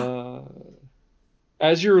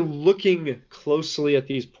 As you're looking closely at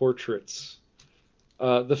these portraits,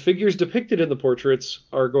 the figures depicted in the portraits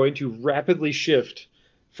are going to rapidly shift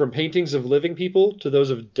from paintings of living people to those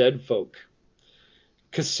of dead folk.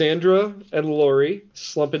 Cassandra and Lori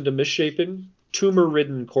slump into misshapen,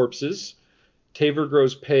 tumor-ridden corpses. Taver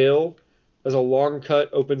grows pale as a long cut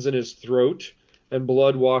opens in his throat and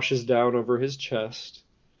blood washes down over his chest.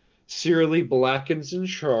 Cyrili blackens and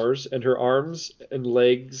chars, and her arms and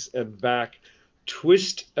legs and back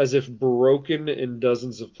twist as if broken in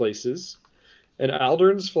dozens of places. And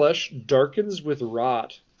Aldern's flesh darkens with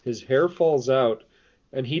rot. His hair falls out,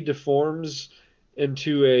 and he deforms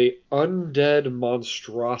into a undead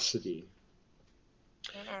monstrosity.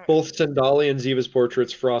 Both Sendali and Ziva's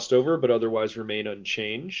portraits frost over, but otherwise remain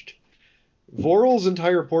unchanged. Voral's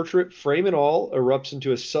entire portrait, frame and all, erupts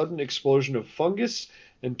into a sudden explosion of fungus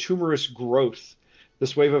and tumorous growth.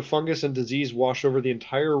 This wave of fungus and disease wash over the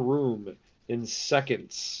entire room in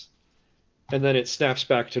seconds, and then it snaps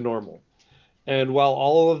back to normal. And while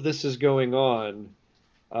all of this is going on,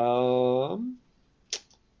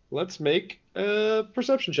 let's make a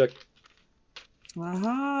perception check.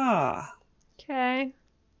 Aha. Okay.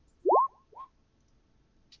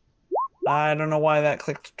 I don't know why that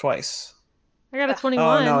clicked twice. I got a 21.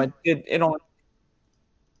 Oh no, it only.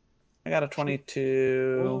 I got a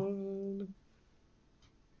 22.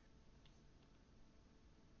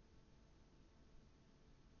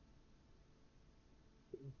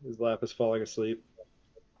 His lap is falling asleep.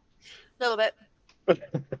 A little bit.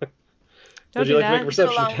 Don't Would you do like to make a that. It's been a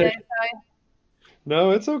perception long check? day. Sorry.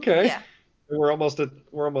 No, it's okay. Yeah. We're almost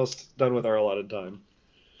done with our allotted time.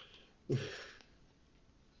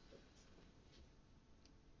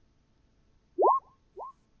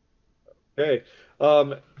 Okay.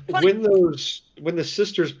 When the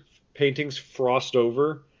sisters' paintings frost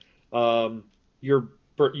over, you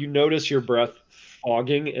notice your breath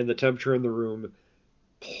fogging and the temperature in the room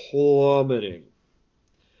plummeting.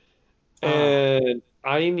 And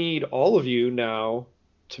I need all of you now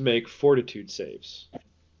to make fortitude saves.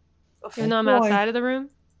 Even though I'm Boy. outside of the room.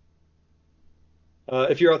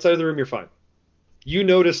 If you're outside of the room, you're fine. You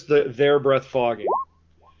notice their breath fogging.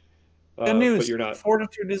 Good news. But you're not.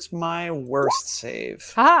 Fortitude is my worst save.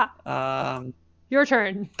 Haha! Your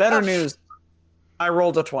turn. Better Oh. news. I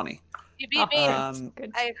rolled a 20. You beat me.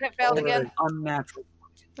 Good. I crit failed again. Unnatural.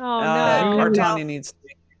 Oh no. Artania needs.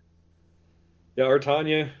 Yeah,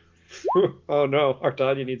 Artania. Oh no,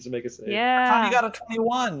 Artania needs to make a save. Yeah. Artania got a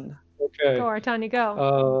 21. Okay. Go, Artania,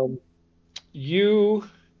 go. You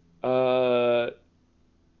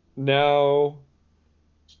now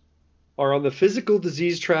are on the physical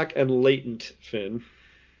disease track and latent, Finn.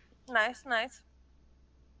 Nice.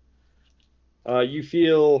 You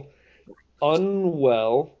feel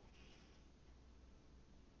unwell.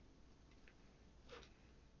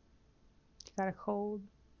 Got a cold.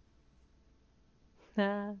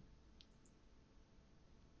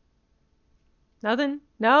 Nothing?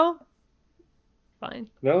 No? Fine.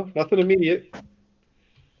 No, nothing immediate.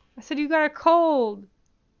 I said you got a cold.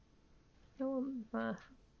 No,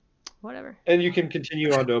 whatever. And you can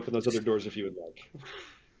continue on to open those other doors if you would like.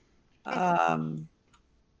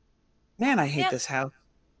 Man, I hate Yeah. this house.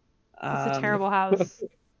 It's a terrible house.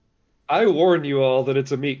 I warn you all that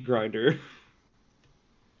it's a meat grinder.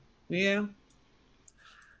 Yeah.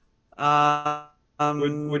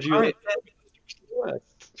 Would you? All right,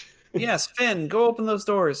 yes, Finn, go open those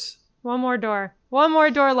doors. One more door. One more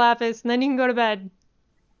door, Lapis, and then you can go to bed.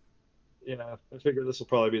 Yeah, I figure this will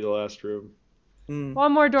probably be the last room. Mm.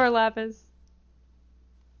 One more door, Lapis.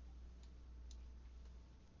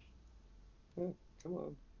 Oh, come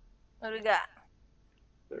on. What do we got?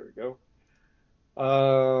 There we go.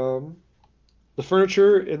 The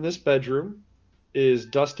furniture in this bedroom is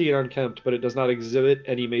dusty and unkempt, but it does not exhibit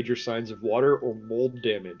any major signs of water or mold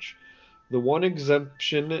damage. The one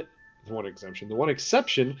exception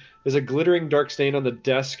is a glittering dark stain on the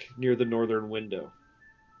desk near the northern window.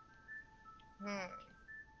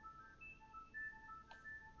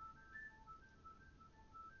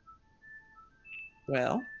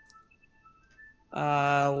 Well,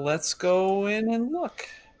 let's go in and look.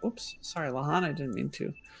 Oops, sorry, Lahan, I didn't mean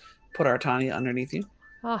to put Artania underneath you.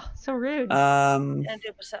 Oh, so rude. And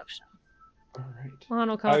do perception. All right. Lahan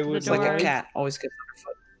will come up to the would It's door. like a cat, always gets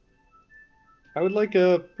underfoot. I would like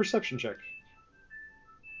a perception check.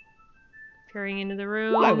 Peering into the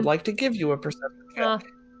room. I would like to give you a perception check.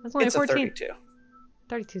 That's only It's 14. a 32.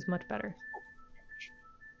 32 is much better.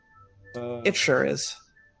 It sure is.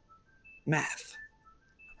 Math.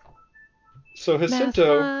 So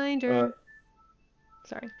Jacinto. Mathfinder.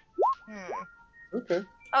 Sorry. Okay.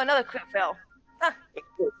 Oh, another crit fail.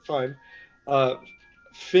 Fine.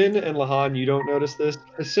 Finn and Lahan, you don't notice this.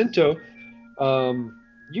 Jacinto,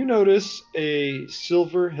 you notice a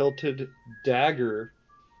silver-hilted dagger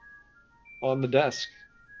on the desk,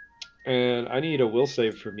 and I need a will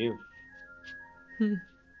save from you.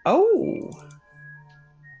 Oh.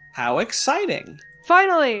 How exciting.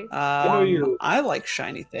 Finally! I like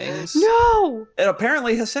shiny things. No! And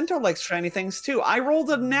apparently Jacinto likes shiny things too. I rolled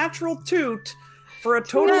a natural toot for a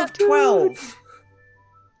total of Toot. 12.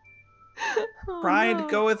 Oh, Pride no.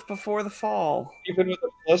 goeth before the fall. Even with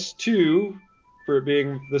a +2 for it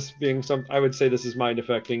being some, I would say this is mind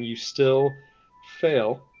affecting. You still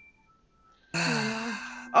fail.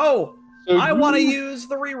 Oh, So I you- want to use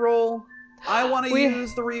the reroll. I want to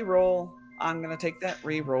use the reroll. I'm gonna take that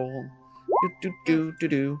reroll. Do.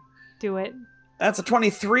 Do it. That's a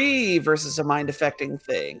 23 versus a mind affecting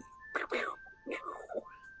thing.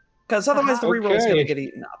 Because otherwise the reroll is Okay. gonna get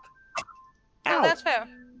eaten up. Oh, Ow. that's fair.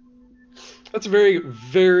 That's a very,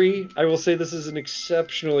 very. I will say this is an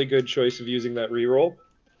exceptionally good choice of using that reroll.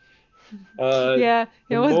 Yeah,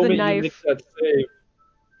 it was the moment you knife. make that save,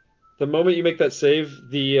 the moment you make that save,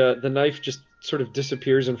 the knife just sort of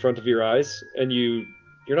disappears in front of your eyes, and you're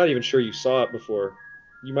not even sure you saw it before.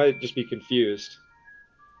 You might just be confused.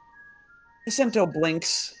 Jacinto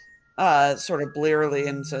blinks, sort of blearily,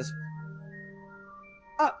 and says,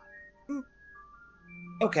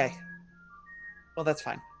 okay. Well, that's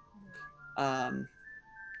fine. I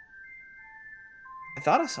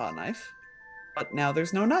thought I saw a knife, but now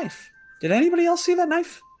there's no knife. Did anybody else see that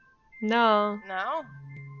knife? No. No.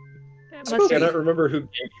 It I must be- cannot remember who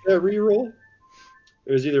gave that reroll.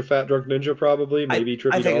 It was either Fat Drunk Ninja, probably, maybe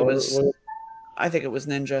Trippy I think it Doll. was. I think it was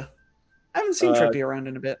Ninja. I haven't seen Uh, Trippy around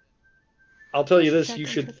in a bit. I'll tell you this: Check you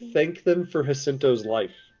on should Trippy. thank them for Jacinto's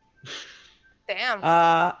life.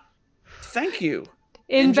 Damn. Thank you.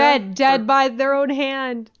 in Ninja bed, dead for- by their own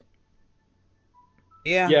hand.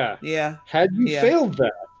 Yeah. Yeah. Had you Yeah. failed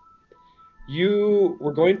that, you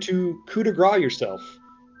were going to coup de grace yourself.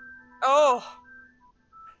 Oh.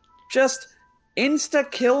 Just insta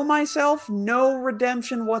kill myself. No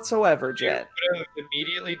redemption whatsoever, Jet. You would have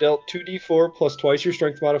immediately dealt 2d4 plus twice your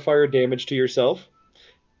strength modifier damage to yourself.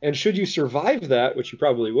 And should you survive that, which you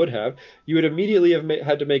probably would have, you would immediately have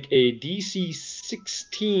had to make a DC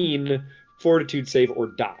 16 fortitude save or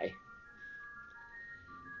die.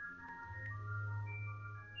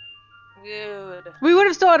 Good. We would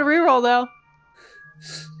have still had a reroll though.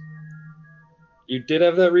 You did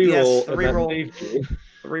have that reroll, Yes, the and that reroll. saved you.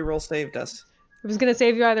 The reroll saved us. It was gonna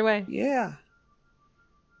save you either way. Yeah,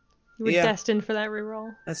 You were Yeah. destined for that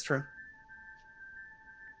reroll. that's true.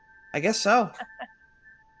 I guess so.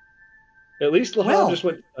 At least Lahan Well, just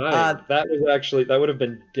went dying. That would have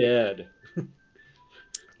been dead.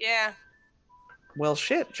 Yeah. Well,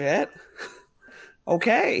 shit, Jet.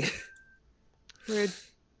 Okay. Rude. Rude.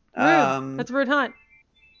 Um, That's rude, hunt.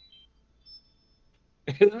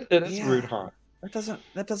 It is Yeah. rude, huh?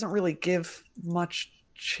 that doesn't really give much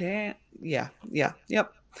chance. Yeah.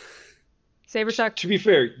 Yep. Saber shock. To be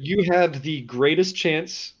fair, you had the greatest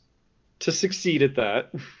chance to succeed at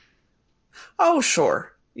that. Oh,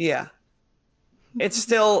 sure. Yeah. It's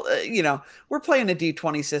still, we're playing a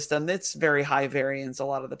D20 system. It's very high variance a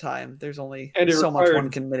lot of the time. There's only And it so much required-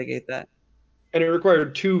 one can mitigate that. And it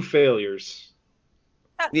required 2 failures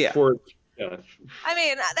Yeah. for death. I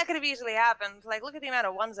mean, that could have easily happened. Like, look at the amount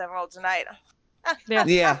of ones I've rolled tonight. Yeah.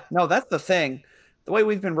 Yeah. No, that's the thing. The way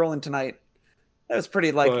we've been rolling tonight, that was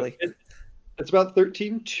pretty likely. But it's about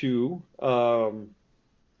 13-2.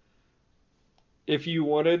 If you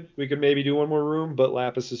wanted, we could maybe do one more room, but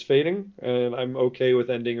Lapis is fading, and I'm okay with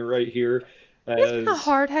ending it right here. It's been a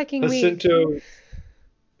hard hacking week. Jacinto,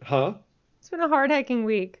 huh? It's been a hard hacking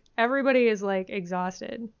week. Everybody is like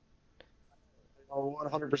exhausted. I'll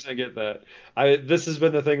 100% get that. This has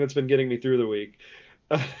been the thing that's been getting me through the week.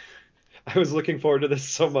 I was looking forward to this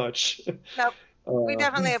so much. Nope. We Uh,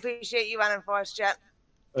 definitely appreciate you running for us, Jet.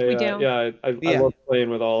 We do. Yeah, I Yeah. love playing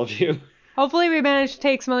with all of you. Hopefully, we manage to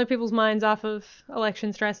take some other people's minds off of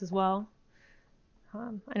election stress as well.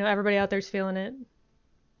 I know everybody out there's feeling it.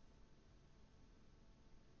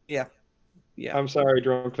 Yeah. I'm sorry,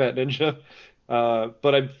 Drunk Fat Ninja.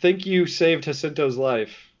 But I think you saved Jacinto's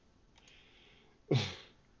life.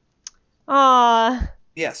 Ah,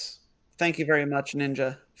 Yes. Thank you very much,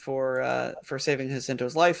 Ninja, for saving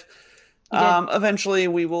Jacinto's life. You did. Eventually,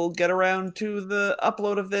 we will get around to the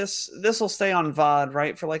upload of this. This will stay on VOD,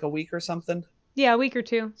 right, for like a week or something? yeah, a week or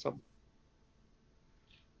two.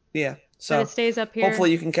 Yeah. But So it stays up here.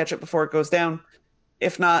 hopefully you can catch it before it goes down.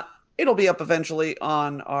 If not, it'll be up eventually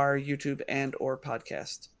on our YouTube and or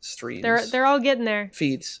podcast streams. they're all getting there.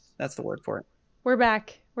 feeds. That's the word for it. We're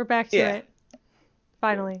back. We're back to Yeah. it.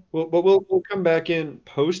 Finally. We'll come back in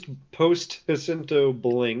post Jacinto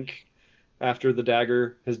blink after the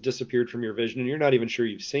dagger has disappeared from your vision and you're not even sure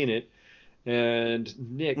you've seen it. And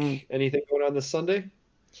Nick, anything going on this Sunday?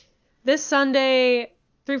 This Sunday,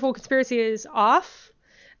 Threefold Conspiracy is off.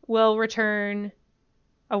 We'll return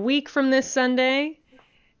a week from this Sunday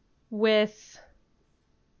with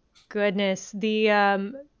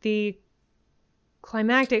the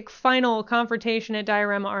climactic final confrontation at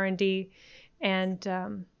Diorama R&D and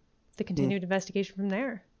the continued investigation from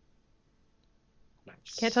there.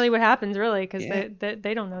 Nice. Can't tell you what happens really because Yeah.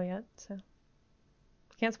 they don't know yet. So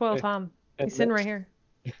can't spoil Okay. Tom. And He's sitting right next-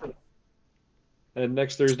 here. And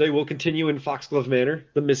next Thursday, we'll continue in Foxglove Manor,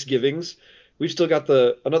 the Misgivings. We've still got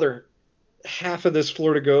another half of this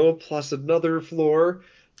floor to go, plus another floor,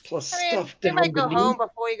 plus I mean, stuff we down might go beneath. home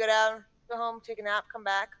before you go down. Go home, take a nap, come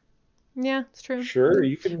back. Yeah, it's true. Sure,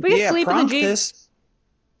 you can. We can Yeah, sleep in the pronk Jeep. this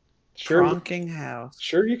Sure, Cronking house.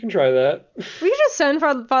 sure, you can try that. We could just send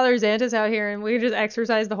Father Xantus out here and we could just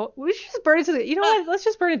exercise the whole. We should just burn it to the. You know what? Let's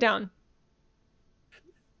just burn it down.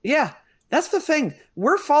 Yeah, that's the thing.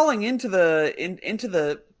 We're falling into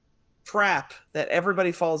the trap that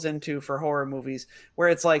everybody falls into for horror movies, where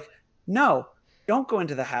it's like, no, don't go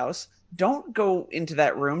into the house, don't go into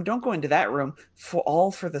that room, don't go into that room,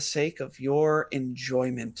 all for the sake of your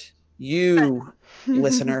enjoyment. You,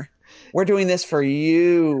 listener, we're doing this for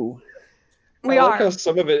you. We I are. like how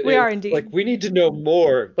some of it We is, are indeed. like, we need to know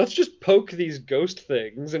more. Let's just poke these ghost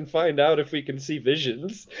things and find out if we can see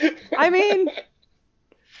visions. I mean,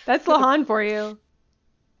 that's Lahan for you.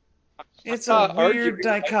 It's Not a weird arguing. I think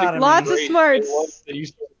dichotomy. Lots of great. smarts. I love that you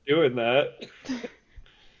started doing that.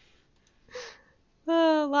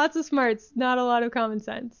 Lots of smarts, not a lot of common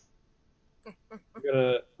sense. I'm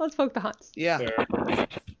gonna Let's poke the haunts. Yeah. there.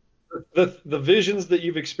 The visions that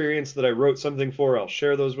you've experienced that I wrote something for, I'll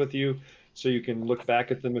share those with you so you can look back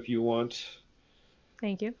at them if you want.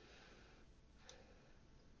 Thank you.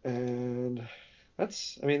 And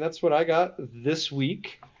that's what I got this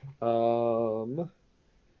week. Thank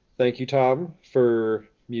you, Tom, for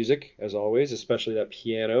music as always, especially that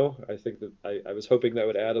piano. I think that I was hoping that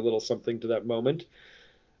would add a little something to that moment.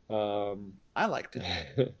 I liked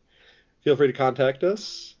it. Feel free to contact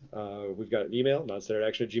us. We've got an email,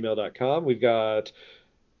 nonstandardaction@gmail.com. We've got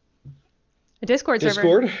A Discord server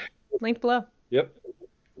Discord. linked below. Yep.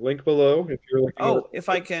 Link below if you're looking Oh, at if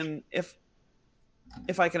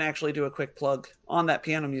I can actually do a quick plug on that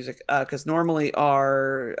piano music, because normally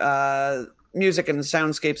our music and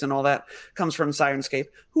soundscapes and all that comes from Sirenscape,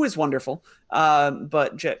 who is wonderful.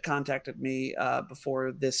 But Jet contacted me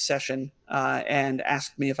before this session and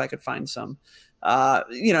asked me if I could find some.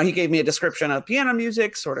 He gave me a description of piano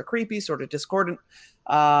music, sort of creepy, sort of discordant.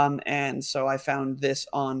 And so I found this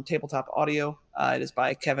on Tabletop Audio. It is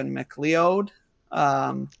by Kevin MacLeod. I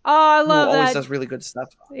Who love always that. does really good stuff.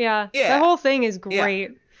 Yeah, Yeah. the whole thing is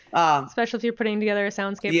great, Um, especially if you're putting together a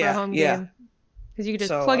soundscape for Yeah, a home yeah. game. Because you can just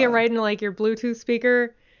So, plug it right into like your Bluetooth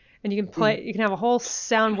speaker, and you can play. You can have a whole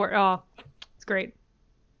soundboard. Oh, it's great.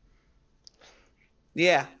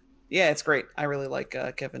 Yeah, it's great. I really like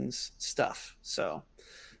Kevin's stuff. So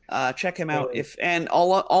check him out. And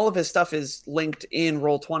all of his stuff is linked in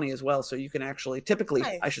Roll20 as well. So you can actually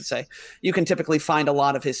I should say, you can typically find a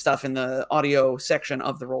lot of his stuff in the audio section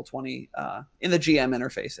of the Roll20 in the GM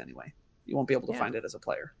interface. Anyway, you won't be able to find it as a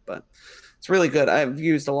player, but it's really good. I've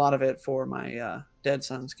used a lot of it for my Dead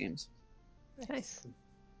Sons games. Nice.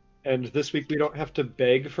 And this week we don't have to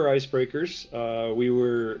beg for icebreakers. We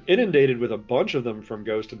were inundated with a bunch of them from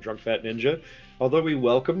Ghost and Drunk Fat Ninja, although we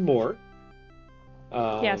welcome more.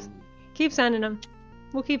 Yes. Keep sending them.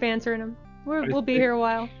 We'll keep answering them. We'll be here a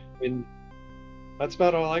while. And that's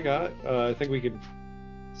about all I got. I think we can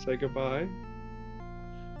say goodbye.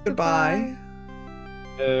 Goodbye.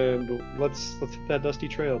 And let's hit that dusty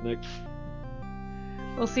trail, Nick.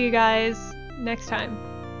 We'll see you guys next time.